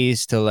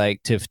days to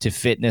to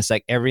fitness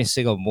like every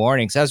single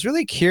morning. So I was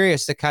really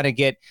curious to kind of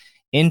get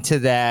into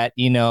that,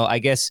 I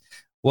guess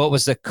what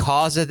was the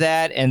cause of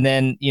that, and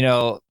then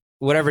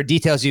whatever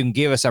details you can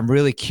give us, I'm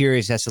really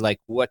curious as to like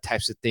what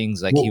types of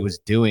things he was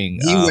doing.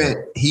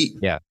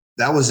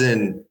 That was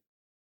in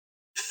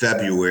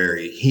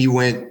February. He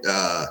went,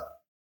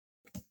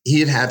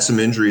 he had some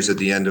injuries at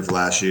the end of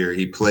last year.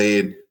 He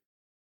played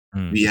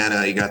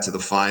Vienna. He got to the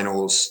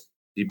finals.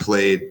 He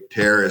played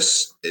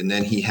Paris, and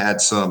then he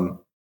had some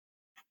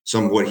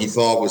what he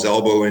thought was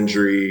elbow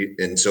injury.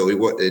 And so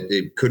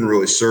it couldn't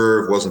really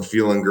serve, wasn't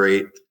feeling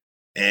great.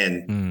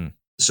 And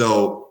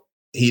so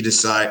he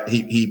decided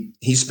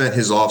he spent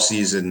his off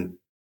season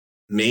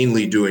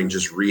mainly doing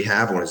just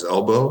rehab on his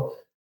elbow,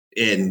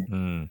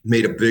 and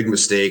made a big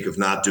mistake of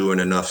not doing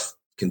enough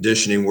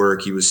conditioning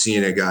work. He was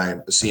seeing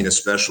a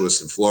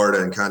specialist in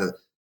Florida, and kind of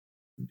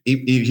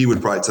he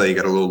would probably tell you he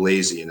got a little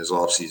lazy in his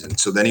off season.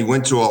 So then he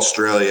went to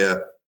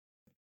Australia,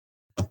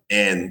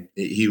 and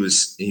he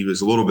was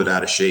a little bit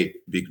out of shape,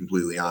 to be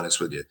completely honest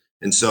with you.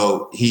 And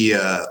so he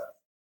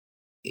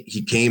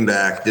came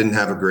back, didn't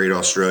have a great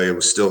Australia,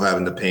 was still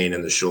having the pain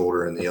in the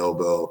shoulder and the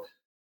elbow.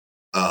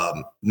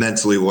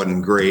 Mentally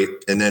wasn't great.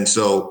 And then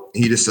so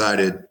he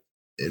decided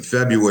in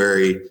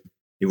February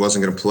he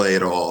wasn't going to play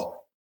at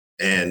all.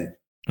 And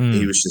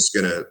he was just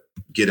going to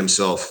get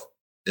himself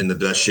in the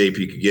best shape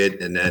he could get,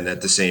 and then at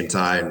the same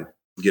time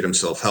get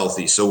himself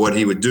healthy. So what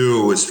he would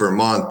do is for a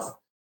month,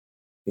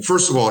 well,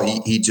 first of all,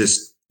 he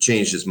just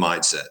changed his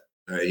mindset.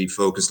 Right? He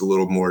focused a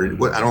little more. He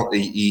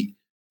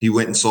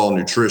went and saw a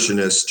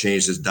nutritionist,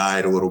 changed his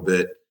diet a little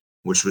bit,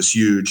 which was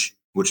huge,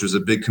 which was a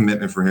big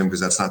commitment for him because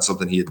that's not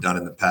something he had done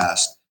in the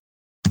past.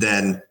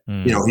 Then,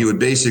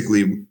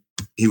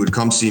 he would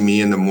come see me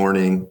in the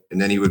morning,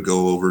 and then he would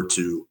go over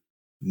to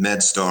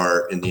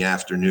MedStar in the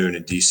afternoon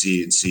in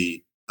DC and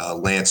see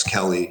Lance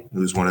Kelly,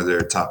 who's one of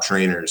their top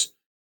trainers.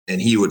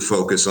 And he would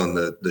focus on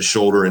the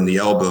shoulder and the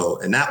elbow.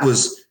 And that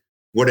was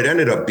what it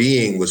ended up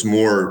being, was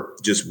more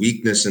just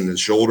weakness in the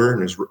shoulder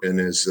and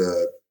his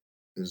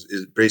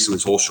basically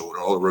his whole shoulder,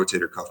 all the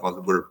rotator cuff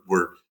muscles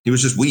he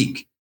was just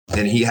weak,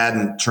 and he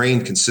hadn't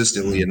trained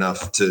consistently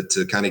enough to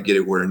kind of get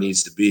it where it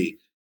needs to be.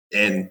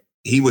 And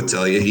he would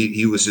tell you,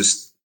 he was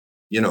just,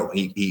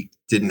 he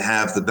didn't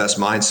have the best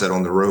mindset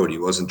on the road. He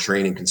wasn't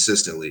training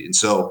consistently. And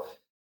so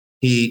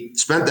he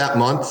spent that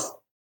month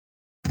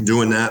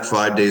doing that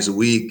 5 days a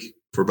week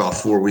for about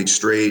 4 weeks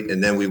straight.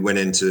 And then we went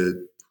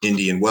into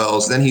Indian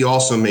Wells. Then he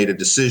also made a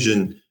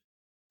decision.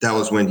 That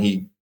was when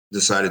he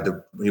decided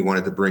he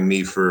wanted to bring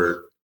me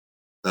for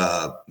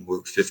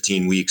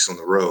 15 weeks on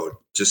the road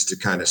just to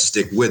kind of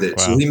stick with it.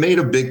 Wow. So he made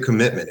a big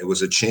commitment. It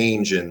was a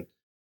change in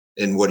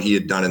what he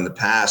had done in the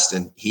past.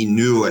 And he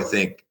knew, I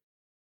think,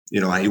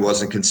 he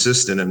wasn't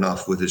consistent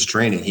enough with his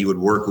training. He would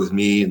work with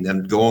me and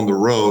then go on the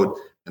road,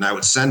 and I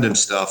would send him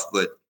stuff,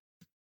 but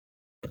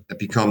it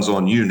becomes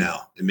on you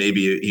now. And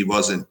maybe he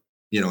wasn't,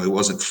 he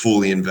wasn't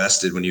fully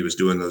invested when he was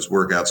doing those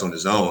workouts on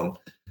his own.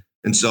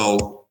 And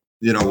so,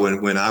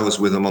 when I was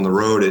with him on the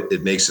road,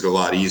 it makes it a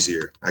lot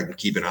easier. I can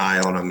keep an eye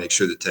on him, make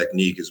sure the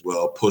technique is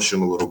well, push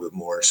him a little bit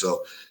more.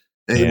 So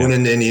he went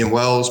into Indian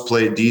Wells,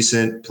 played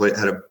decent,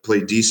 had to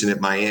play decent at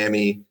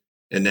Miami.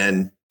 And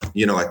then,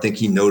 I think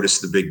he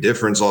noticed the big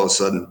difference. All of a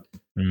sudden,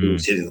 he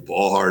was hitting the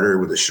ball harder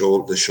with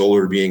the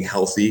shoulder being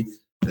healthy.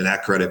 And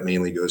that credit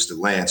mainly goes to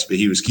Lance, but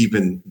he was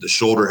keeping the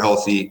shoulder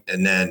healthy.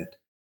 And then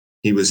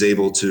he was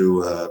able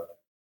to,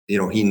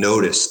 he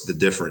noticed the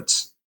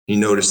difference. He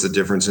noticed the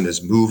difference in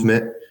his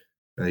movement.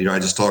 I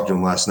just talked to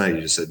him last night.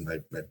 He just said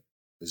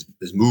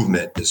his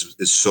movement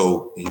is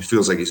so, he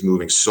feels like he's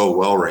moving so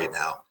well right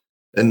now.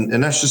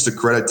 And that's just a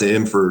credit to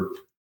him for,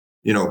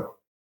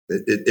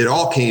 it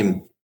all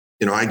came,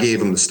 I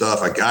gave him the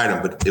stuff, I guided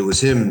him, but it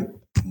was him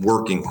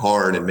working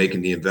hard and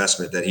making the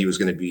investment that he was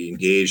going to be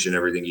engaged in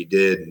everything he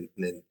did.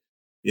 And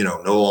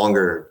no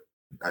longer,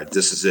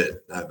 this is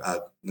it.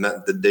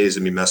 The days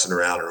of me messing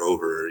around are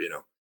over,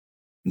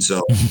 And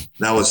so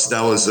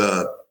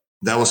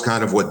that was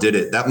kind of what did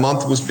it. That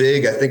month was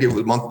big. I think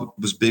month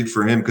was big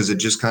for him because it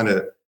just kind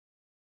of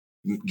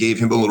gave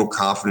him a little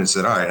confidence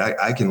that, all right,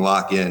 I can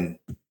lock in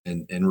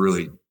and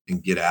really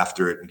get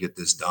after it and get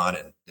this done.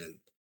 And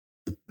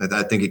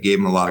I think it gave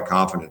him a lot of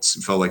confidence.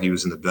 It felt like he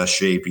was in the best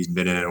shape he's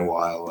been in a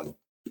while. And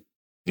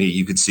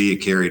you could see it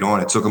carried on.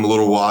 It took him a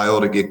little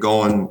while to get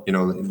going. He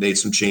made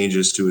some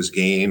changes to his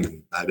game.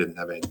 And I didn't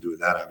have anything to do with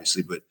that,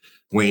 obviously. But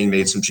Wayne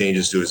made some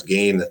changes to his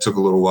game that took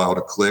a little while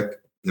to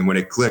click. And when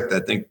it clicked, I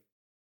think,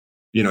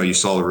 you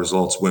saw the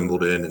results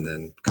Wimbledon and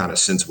then kind of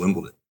since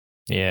Wimbledon.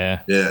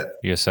 Yeah.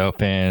 US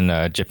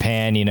Open,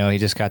 Japan, he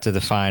just got to the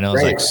finals,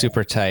 right. Like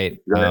super tight.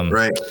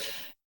 Right.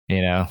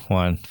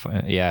 One.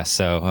 Yeah.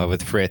 So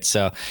with Fritz.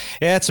 So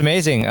yeah, it's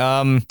amazing.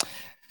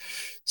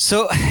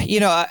 So,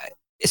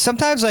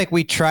 sometimes like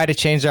we try to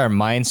change our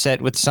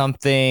mindset with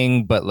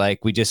something, but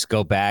like we just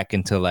go back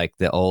into like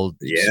the old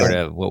sort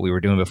of what we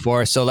were doing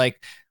before. So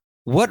like,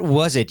 what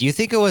was it? Do you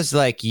think it was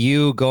like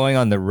you going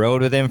on the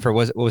road with him for,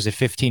 was it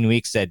 15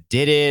 weeks that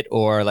did it?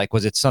 Or like,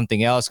 was it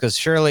something else? Because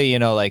surely,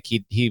 like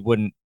he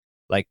wouldn't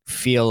like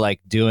feel like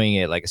doing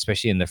it, like,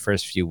 especially in the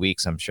first few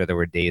weeks. I'm sure there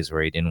were days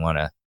where he didn't want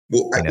to.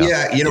 Well,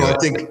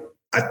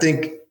 I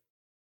think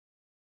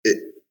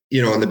it,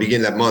 in the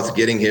beginning of that month,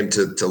 getting him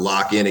to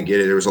lock in and get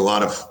it, there was a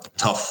lot of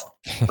tough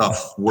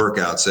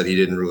workouts that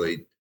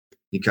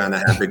he kind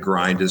of had to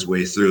grind his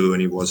way through,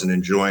 and he wasn't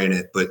enjoying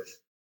it. But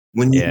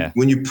when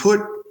you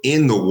put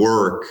in the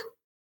work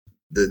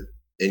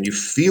and you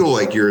feel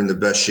like you're in the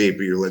best shape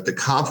of your life, the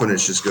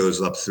confidence just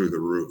goes up through the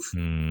roof.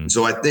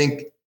 So I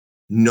think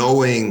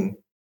knowing,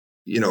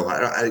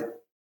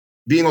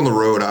 being on the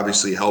road,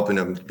 obviously helping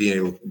him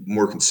being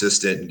more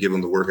consistent and give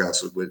him the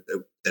workouts,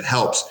 it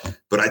helps.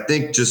 But I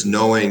think just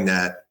knowing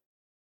that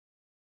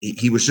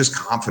he was just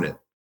confident.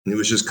 He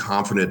was just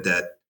confident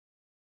that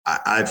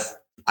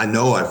I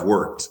know I've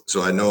worked.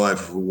 So I know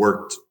I've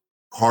worked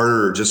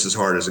harder or just as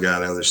hard as the guy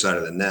on the other side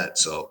of the net.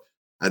 So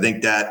I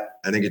think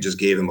it just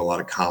gave him a lot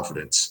of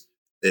confidence.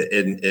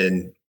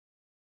 And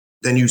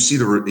then you see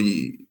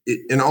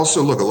and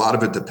also look, a lot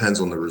of it depends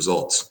on the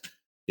results.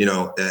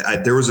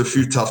 There was a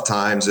few tough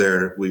times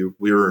there. We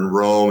were in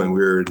Rome, and we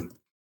were in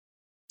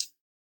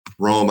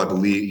Rome. I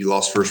believe he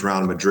lost first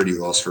round. In Madrid, he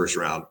lost first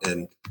round.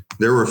 And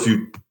there were a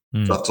few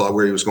tough talk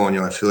where he was going,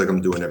 I feel like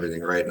I'm doing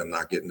everything right and I'm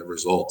not getting the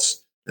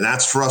results. And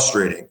that's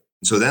frustrating.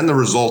 And so then the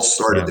results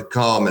started to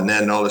come, and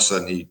then all of a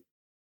sudden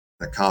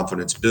that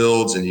confidence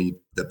builds, and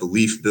that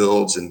belief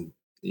builds, and,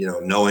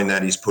 knowing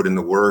that he's put in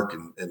the work,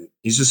 and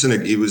he's just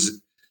he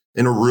was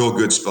in a real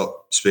good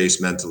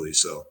space mentally.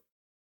 So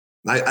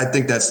I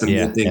think that's the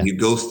main thing. You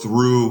go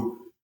through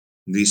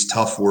these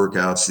tough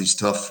workouts, these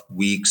tough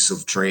weeks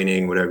of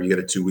training, whatever. You get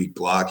a 2-week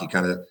block.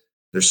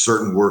 There's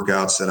certain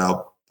workouts that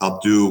I'll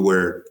do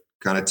where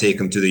kind of take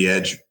him to the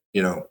edge.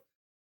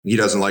 He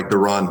doesn't like to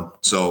run.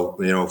 So,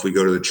 if we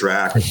go to the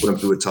track and put him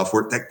through a tough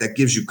work, that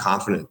gives you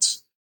confidence.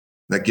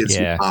 That gives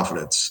you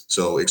confidence.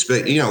 So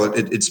expect,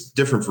 it's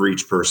different for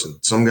each person.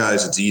 Some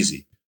guys, it's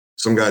easy.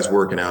 Some guys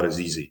working out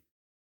is easy.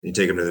 You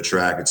take him to the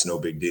track, it's no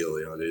big deal.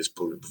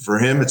 For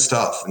him, it's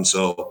tough. And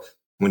so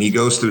when he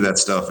goes through that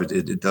stuff,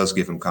 it does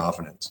give him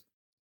confidence.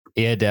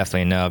 Yeah,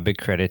 definitely. No, big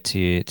credit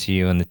to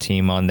you and the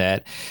team on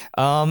that.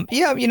 I'm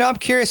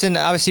curious, and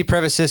obviously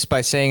preface this by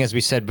saying, as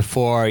we said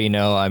before,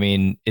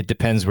 it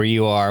depends where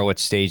you are, what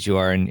stage you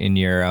are in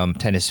your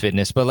tennis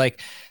fitness, but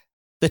like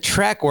the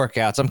track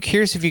workouts, I'm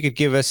curious if you could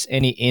give us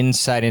any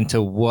insight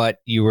into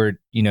what you were,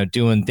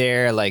 doing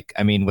there. Like,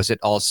 was it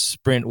all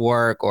sprint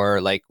work, or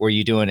like, were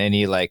you doing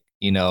any like,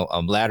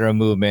 lateral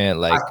movement,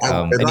 like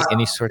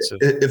any sorts of?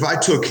 If I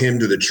took him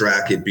to the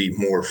track, it'd be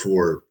more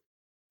for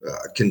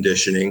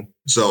conditioning.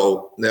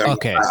 So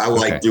I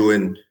like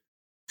doing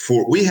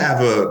we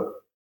have a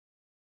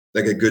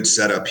good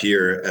setup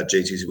here at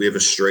JTC. We have a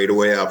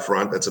straightaway out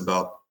front that's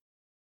about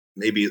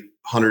maybe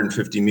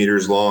 150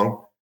 meters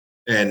long,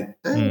 and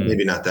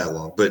maybe not that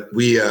long, but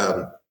we,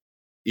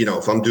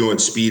 if I'm doing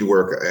speed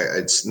work,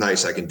 it's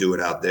nice. I can do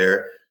it out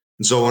there.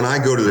 And so when I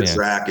go to the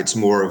track, it's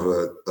more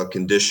of a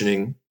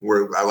conditioning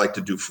where I like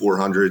to do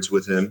 400s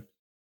with him.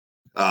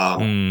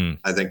 I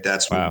think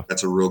that's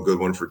a real good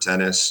one for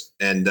tennis.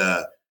 And,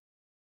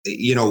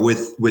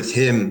 with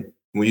him,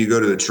 when you go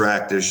to the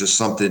track, there's just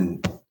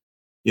something,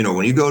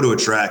 when you go to a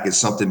track, it's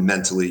something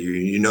mentally,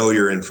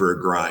 you're in for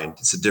a grind.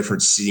 It's a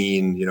different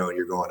scene, and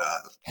you're going,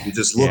 you're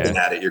just looking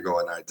at it. You're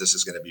going, all right, this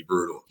is going to be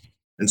brutal.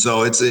 And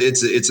so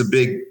it's a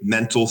big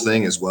mental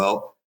thing as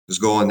well.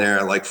 Just going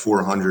there, like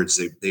 400s,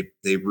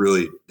 they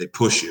really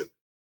push you.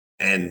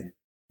 And,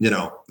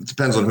 it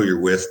depends on who you're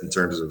with in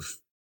terms of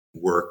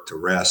work to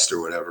rest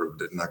or whatever.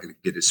 I'm not going to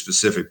get as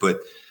specific,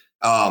 but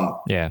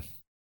that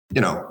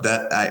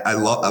I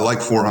like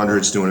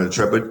 400s doing a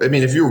trip. But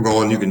if you were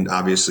going, you can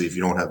obviously, if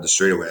you don't have the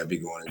straightaway, I'd be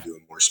going and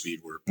doing more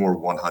speed work, more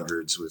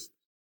 100s with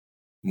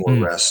more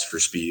rest for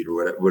speed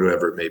or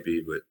whatever it may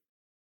be. But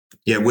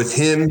with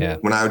him,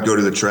 when I would go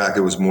to the track,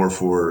 it was more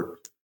for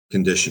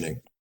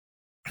conditioning,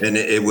 and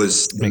it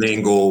was the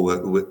main goal.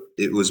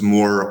 It was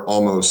more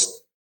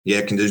almost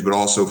condition, but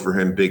also for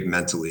him, big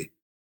mentally.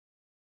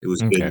 It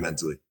was big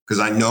mentally, because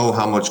I know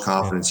how much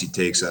confidence he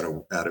takes out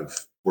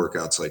of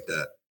workouts like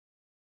that.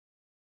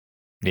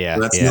 Yeah, I'd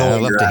love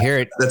to hear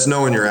it. That's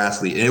knowing your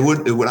athlete. And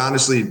it would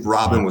honestly,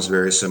 Robin was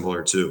very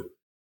similar too.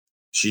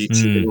 She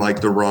didn't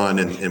like to run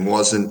and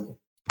wasn't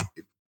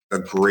a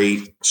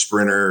great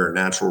sprinter or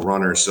natural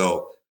runner.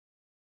 So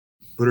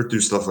put her through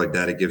stuff like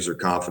that. It gives her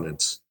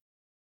confidence.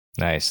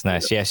 Nice.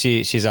 Yeah,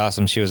 she's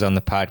awesome. She was on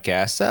the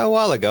podcast a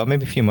while ago,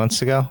 maybe a few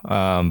months ago.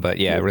 But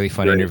really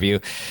fun interview.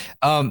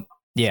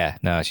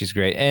 She's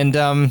great.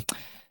 And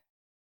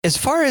As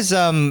far as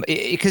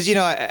because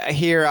I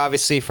hear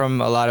obviously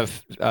from a lot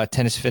of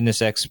tennis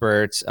fitness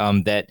experts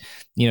that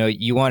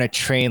you want to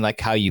train like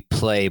how you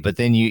play, but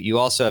then you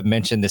also have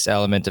mentioned this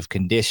element of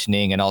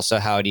conditioning and also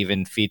how it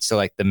even feeds to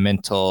like the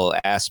mental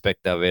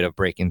aspect of it, of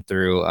breaking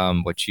through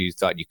what you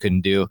thought you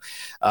couldn't do.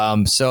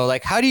 So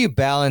like, how do you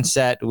balance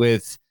that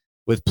with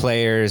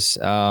players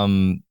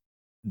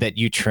that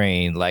you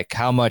train? Like,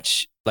 how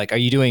much, like, are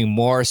you doing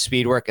more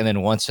speed work and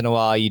then once in a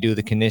while you do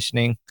the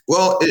conditioning?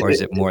 Well, or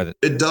is it more?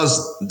 It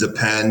does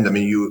depend. I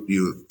mean,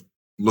 you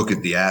look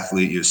at the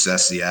athlete, you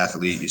assess the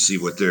athlete, you see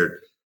what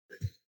their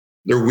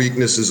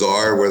weaknesses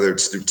are, whether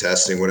it's through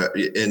testing, whatever,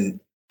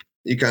 and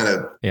you kind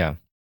of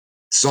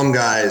Some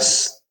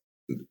guys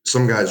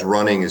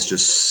running is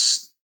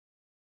just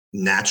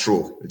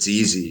natural. It's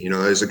easy.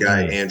 There's a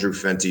guy, Andrew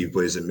Fenty, who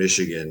plays in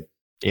Michigan.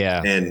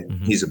 Yeah.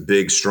 And he's a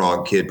big,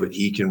 strong kid, but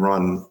he can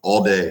run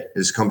all day.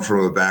 He's come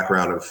from a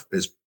background of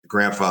his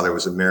grandfather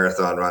was a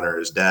marathon runner.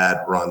 His dad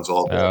runs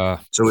all day.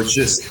 So it's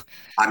just,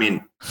 I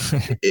mean,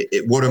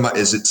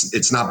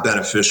 it's not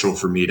beneficial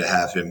for me to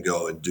have him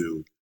go and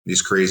do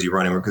these crazy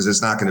running because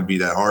it's not going to be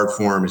that hard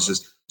for him. It's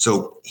just,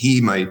 so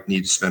he might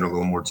need to spend a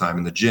little more time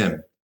in the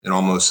gym and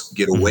almost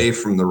get away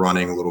from the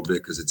running a little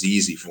bit because it's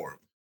easy for him.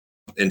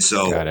 And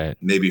so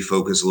maybe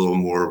focus a little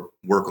more,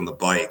 work on the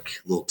bike,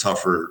 a little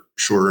tougher,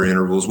 shorter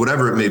intervals,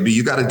 whatever it may be.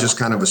 You got to just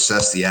kind of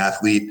assess the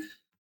athlete,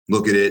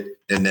 look at it,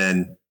 and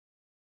then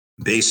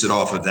base it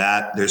off of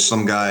that. There's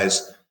some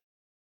guys,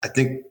 I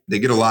think they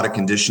get a lot of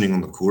conditioning on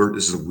the court.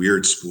 This is a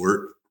weird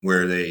sport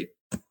where they,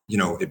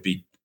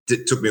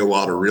 it took me a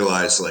while to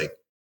realize like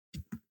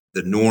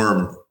the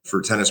norm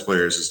for tennis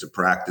players is to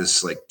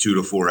practice like 2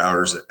 to 4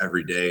 hours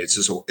every day. It's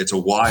just, it's a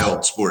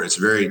wild sport. It's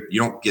you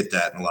don't get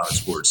that in a lot of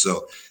sports.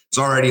 So it's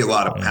already a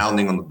lot of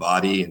pounding on the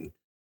body. And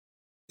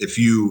if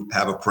you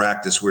have a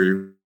practice where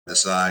you're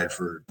aside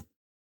for,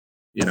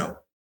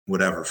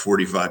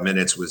 45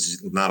 minutes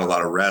with not a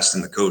lot of rest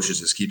and the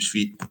coaches just keeps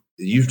feet,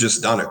 you've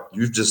just done it.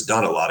 You've just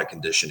done a lot of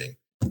conditioning.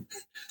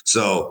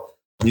 So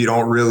you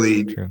don't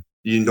really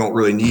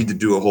need to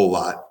do a whole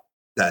lot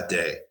that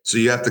day. So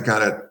you have to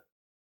kind of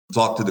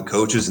talk to the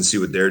coaches and see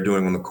what they're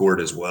doing on the court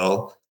as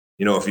well.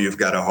 If you've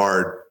got a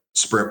hard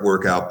sprint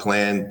workout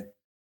plan,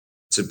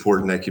 it's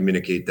important to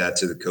communicate that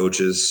to the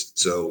coaches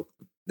so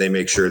they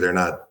make sure they're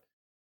not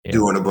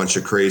doing a bunch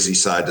of crazy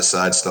side to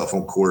side stuff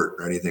on court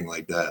or anything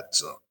like that.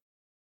 So,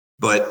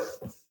 but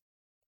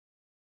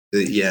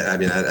I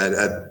mean,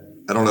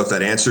 I don't know if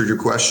that answered your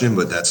question,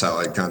 but that's how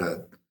I kind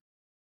of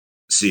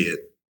see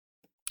it.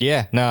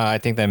 Yeah, no, I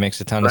think that makes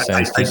a ton of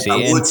sense.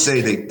 I would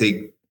say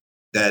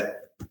that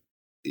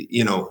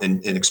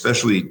and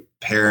especially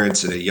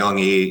parents at a young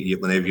age,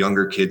 when they have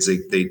younger kids,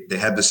 they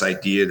have this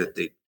idea that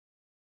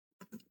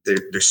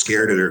they're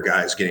scared of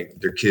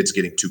their kids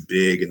getting too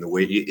big. And the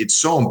way it's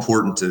so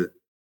important to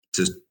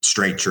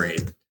strength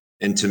train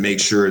and to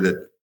make sure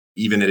that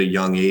even at a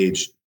young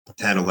age,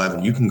 10,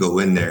 11, you can go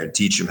in there and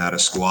teach them how to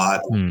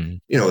squat.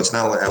 It's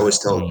not like I always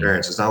tell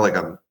parents, it's not like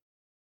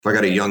if I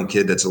got a young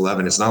kid that's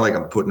 11, it's not like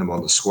I'm putting them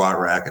on the squat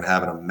rack and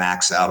having them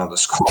max out on the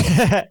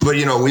squat. But,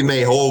 we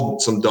may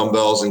hold some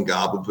dumbbells in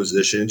goblet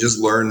position and just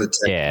learn the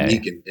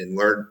technique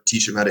and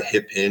teach them how to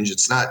hip hinge.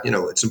 It's not,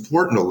 it's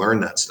important to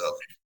learn that stuff.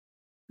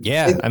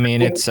 Yeah. I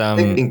mean, it's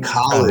in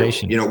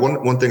college,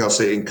 one thing I'll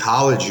say in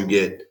college, you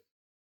get,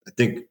 I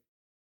think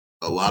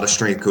a lot of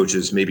strength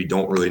coaches maybe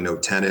don't really know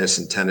tennis,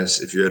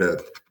 if you're at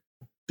a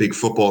big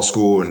football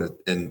school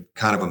and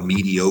kind of a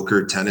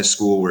mediocre tennis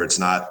school where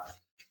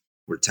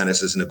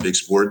tennis isn't a big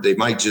sport, they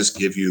might just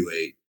give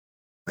you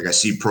I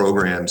see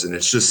programs and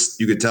it's just,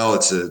 you could tell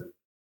it's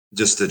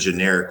just a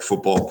generic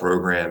football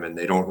program and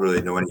they don't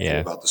really know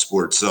anything about the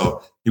sport.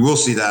 So you will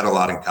see that a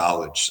lot in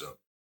college. So.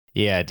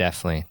 Yeah,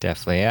 definitely.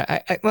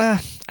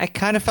 I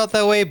kind of felt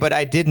that way, but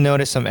I did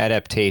notice some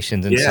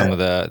adaptations in some of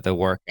the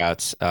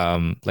workouts,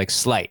 like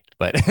slight,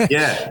 but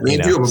yeah, I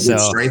mean, if you have a good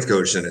strength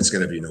coach, then it's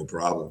going to be no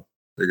problem.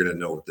 They're going to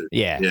know what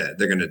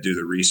they're going to do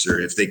the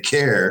research. If they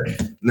care,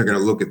 they're going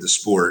to look at the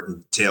sport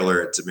and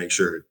tailor it to make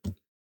sure it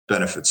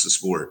benefits the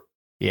sport.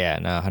 Yeah,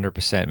 no,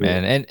 100%,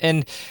 man.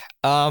 And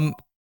I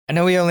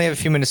know we only have a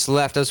few minutes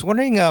left. I was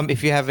wondering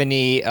if you have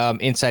any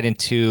insight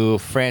into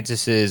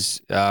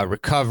Francis's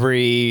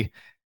recovery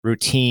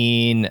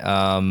routine,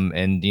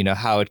 and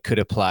how it could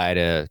apply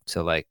to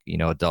like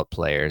adult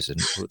players and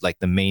like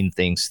the main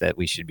things that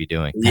we should be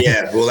doing.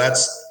 Yeah, well,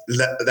 that's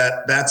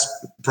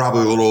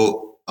probably a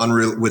little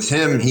unreal with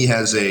him. He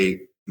has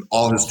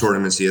all his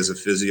tournaments, he has a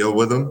physio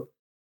with him,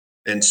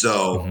 and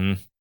so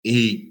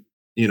he,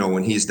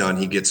 when he's done,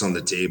 he gets on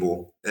the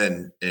table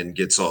and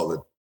gets all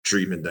the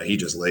treatment done. He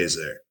just lays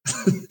there.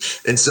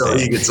 And so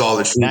he gets all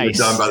the treatment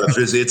done by the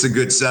physio. It's a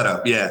good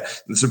setup. Yeah.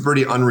 It's a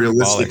pretty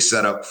unrealistic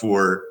setup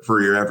for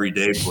your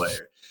everyday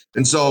player.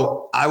 And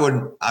so I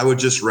would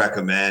just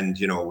recommend,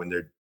 when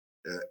they're,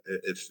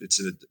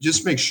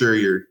 just make sure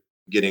you're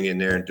getting in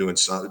there and doing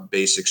some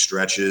basic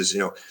stretches.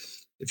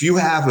 If you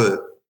have a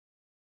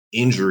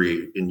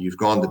injury and you've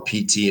gone to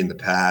PT in the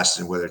past,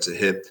 and whether it's a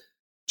hip,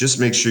 just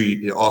make sure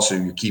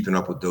you're keeping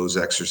up with those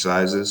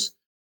exercises.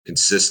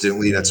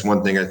 consistently. That's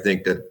one thing I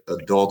think that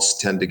adults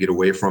tend to get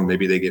away from.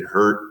 Maybe they get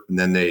hurt and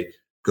then they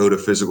go to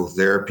physical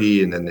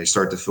therapy and then they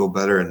start to feel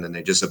better and then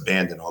they just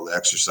abandon all the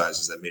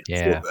exercises that made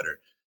them feel better.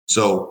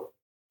 So,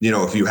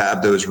 if you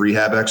have those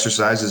rehab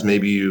exercises,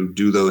 maybe you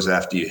do those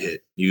after you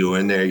hit. You go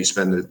in there, you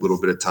spend a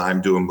little bit of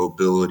time doing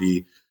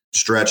mobility,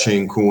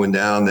 stretching, cooling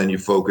down. Then you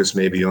focus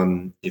maybe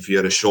on, if you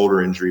had a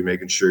shoulder injury,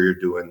 making sure you're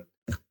doing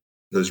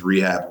those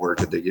rehab work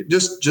that they get.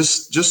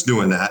 Just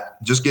doing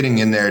that, just getting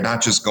in there,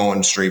 not just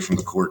going straight from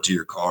the court to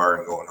your car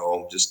and going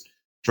home, just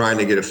trying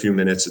to get a few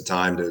minutes of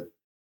time to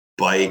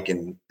bike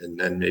and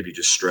then maybe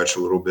just stretch a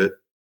little bit.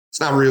 It's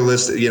not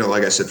realistic.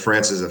 Like I said,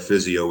 France is a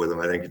physio with him.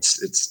 I think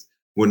it's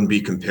wouldn't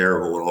be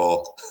comparable at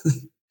all.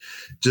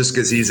 Just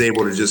because he's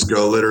able to just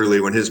go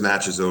literally when his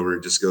match is over,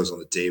 it just goes on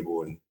the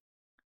table and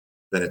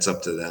then it's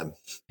up to them.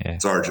 Yeah.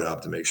 It's our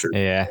job to make sure.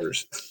 Yeah.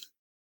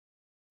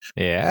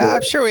 Yeah,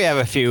 I'm sure we have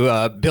a few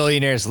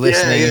billionaires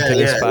listening to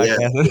this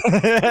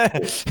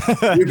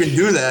podcast. Yeah. You can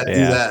do that.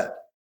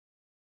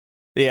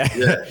 Yeah.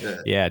 Do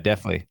that. Yeah,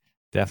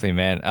 definitely,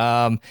 man.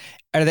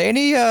 Are there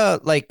any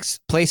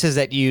places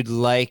that you'd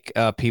like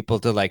people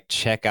to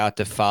check out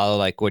to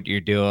follow what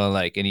you're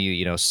doing,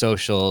 any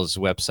socials,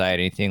 website,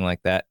 anything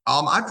like that?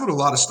 I put a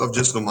lot of stuff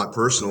just on my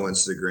personal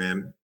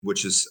Instagram,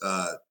 which is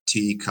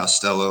T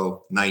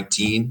Costello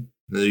 19.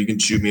 You can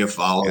shoot me a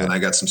follow, and I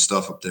got some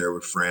stuff up there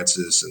with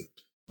Francis, and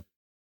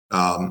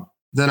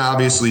then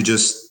obviously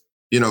just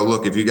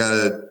look, if you got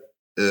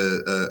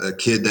a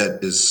kid that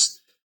is.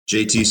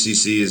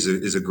 JTCC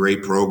is a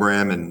great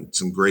program and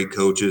some great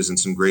coaches and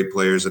some great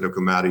players that have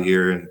come out of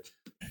here and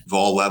of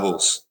all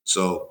levels.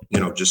 So,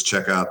 just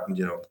check out,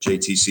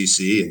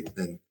 JTCC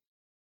and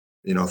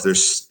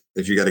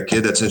if you got a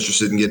kid that's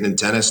interested in getting in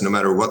tennis, no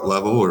matter what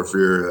level, or if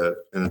you're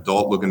an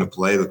adult looking to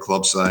play, the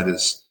club side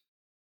is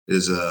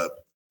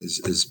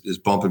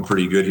bumping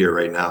pretty good here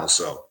right now.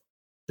 So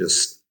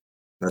that's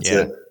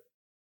it.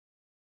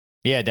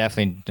 Yeah,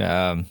 definitely.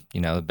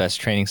 The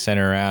best training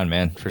center around,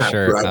 man, for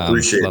sure. I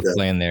appreciate love that.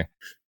 Playing there.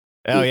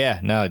 Oh yeah,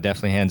 no,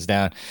 definitely, hands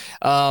down.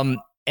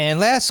 And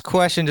last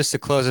question, just to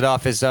close it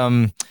off, is I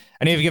know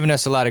you've given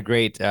us a lot of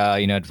great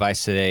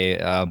advice today,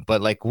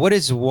 but what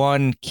is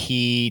one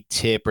key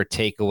tip or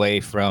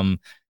takeaway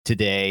from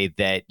today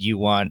that you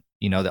want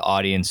the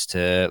audience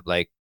to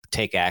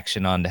take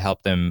action on to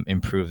help them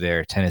improve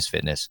their tennis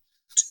fitness?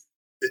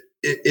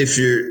 If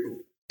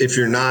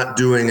you're not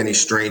doing any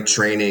strength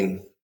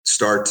training,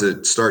 start to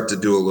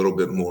do a little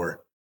bit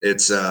more.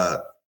 It's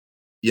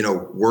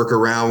work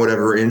around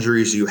whatever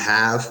injuries you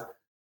have,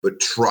 but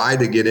try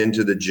to get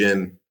into the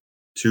gym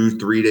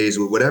 2-3 days,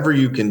 whatever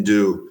you can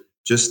do,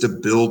 just to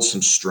build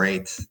some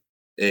strength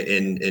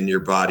in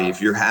your body.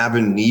 If you're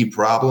having knee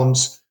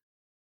problems,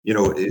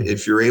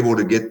 if you're able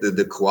to get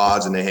the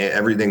quads and the hand,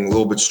 everything a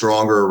little bit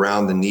stronger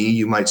around the knee,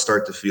 you might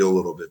start to feel a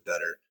little bit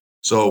better.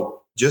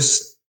 So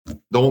just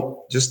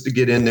to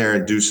get in there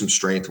and do some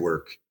strength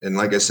work. And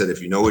like I said,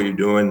 if you know what you're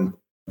doing,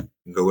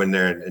 go in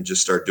there and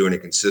just start doing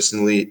it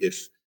consistently.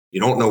 If you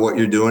don't know what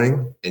you're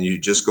doing and you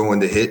just go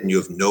into hit and you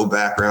have no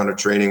background of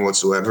training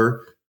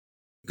whatsoever,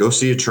 go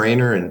see a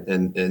trainer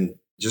and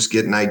just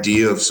get an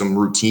idea of some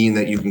routine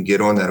that you can get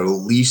on that will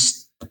at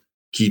least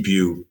keep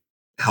you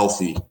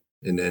healthy.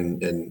 And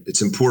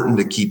it's important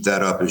to keep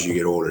that up as you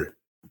get older.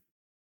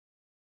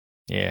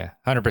 Yeah,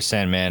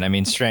 100%, man. I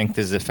mean, strength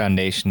is the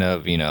foundation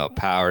of,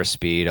 power,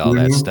 speed, all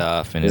that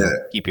stuff, and it'll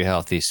keep you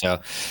healthy.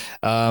 So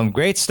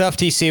great stuff,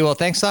 TC. Well,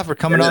 thanks a lot for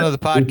coming on to the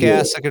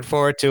podcast. Looking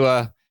forward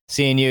to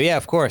seeing you. Yeah,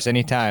 of course.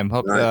 Anytime.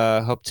 Hope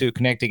to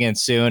connect again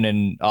soon,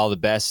 and all the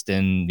best.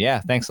 And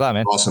yeah, thanks a lot,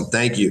 man. Awesome.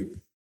 Thank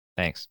you.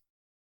 Thanks.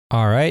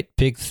 All right.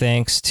 Big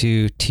thanks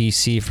to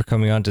TC for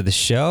coming on to the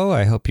show.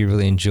 I hope you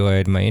really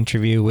enjoyed my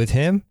interview with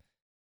him.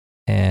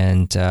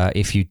 And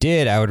if you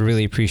did, I would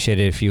really appreciate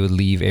it if you would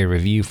leave a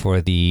review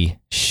for the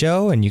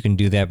show. And you can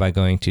do that by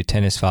going to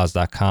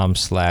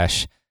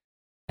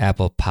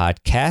tennisfiles.com/Apple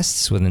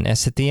Podcasts with an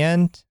S at the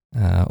end,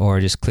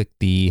 or just click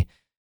the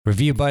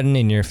review button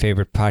in your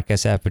favorite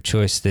podcast app of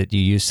choice that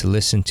you use to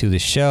listen to the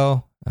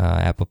show.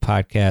 Apple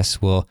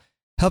Podcasts will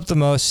help the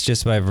most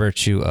just by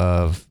virtue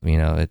of,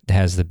 it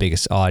has the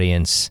biggest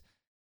audience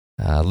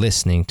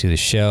listening to the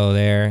show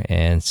there.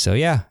 And so,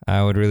 yeah,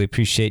 I would really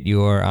appreciate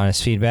your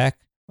honest feedback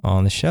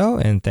on the show,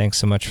 and thanks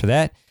so much for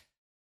that.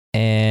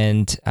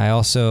 And I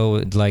also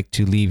would like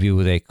to leave you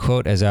with a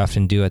quote, as I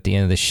often do at the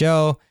end of the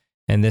show,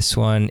 and this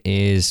one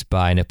is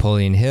by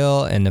Napoleon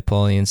Hill, and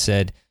Napoleon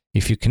said,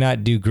 "If you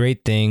cannot do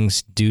great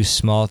things, do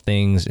small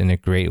things in a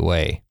great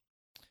way."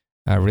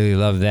 I really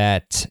love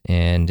that,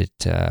 and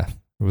it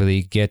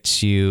really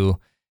gets you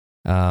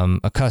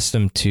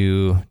accustomed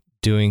to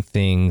doing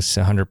things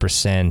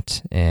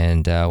 100%,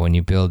 and when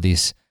you build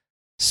these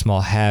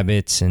small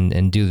habits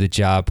and do the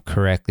job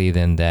correctly,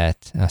 then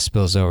that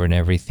spills over in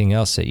everything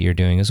else that you're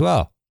doing as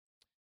well,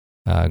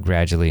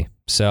 gradually.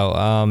 So,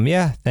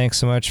 thanks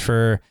so much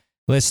for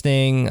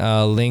listening.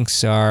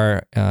 Links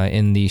are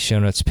in the show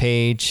notes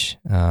page.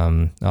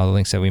 All the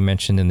links that we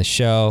mentioned in the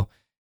show.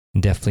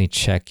 Definitely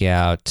check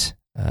out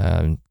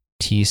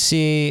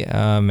TC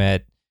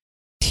at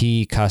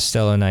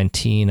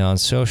tcostello19 on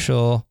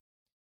social,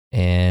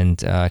 and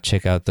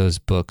check out those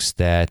books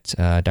that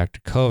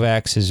Dr.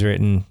 Kovacs has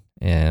written.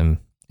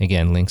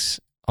 Again, links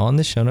on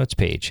the show notes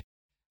page.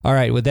 All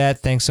right, with that,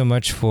 thanks so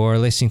much for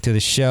listening to the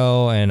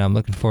show, and I'm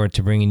looking forward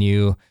to bringing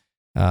you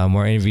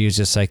more interviews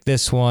just like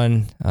this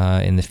one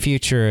in the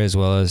future, as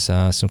well as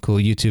some cool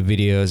YouTube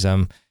videos.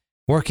 I'm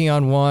working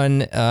on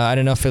one. I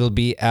don't know if it'll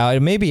be out.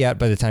 It may be out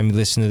by the time you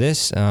listen to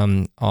this,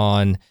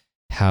 on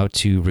how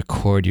to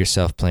record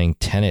yourself playing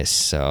tennis.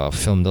 So I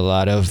filmed a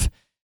lot of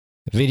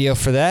video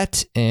for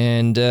that.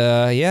 And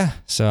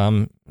so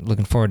I'm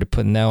looking forward to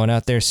putting that one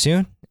out there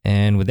soon.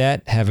 And with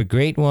that, have a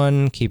great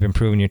one. Keep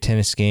improving your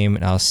tennis game.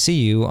 And I'll see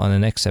you on the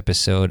next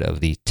episode of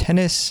the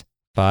Tennis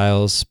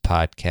Files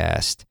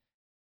Podcast.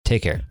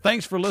 Take care.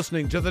 Thanks for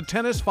listening to the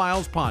Tennis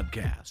Files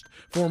Podcast.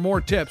 For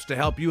more tips to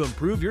help you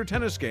improve your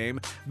tennis game,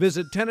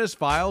 visit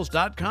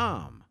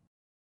tennisfiles.com.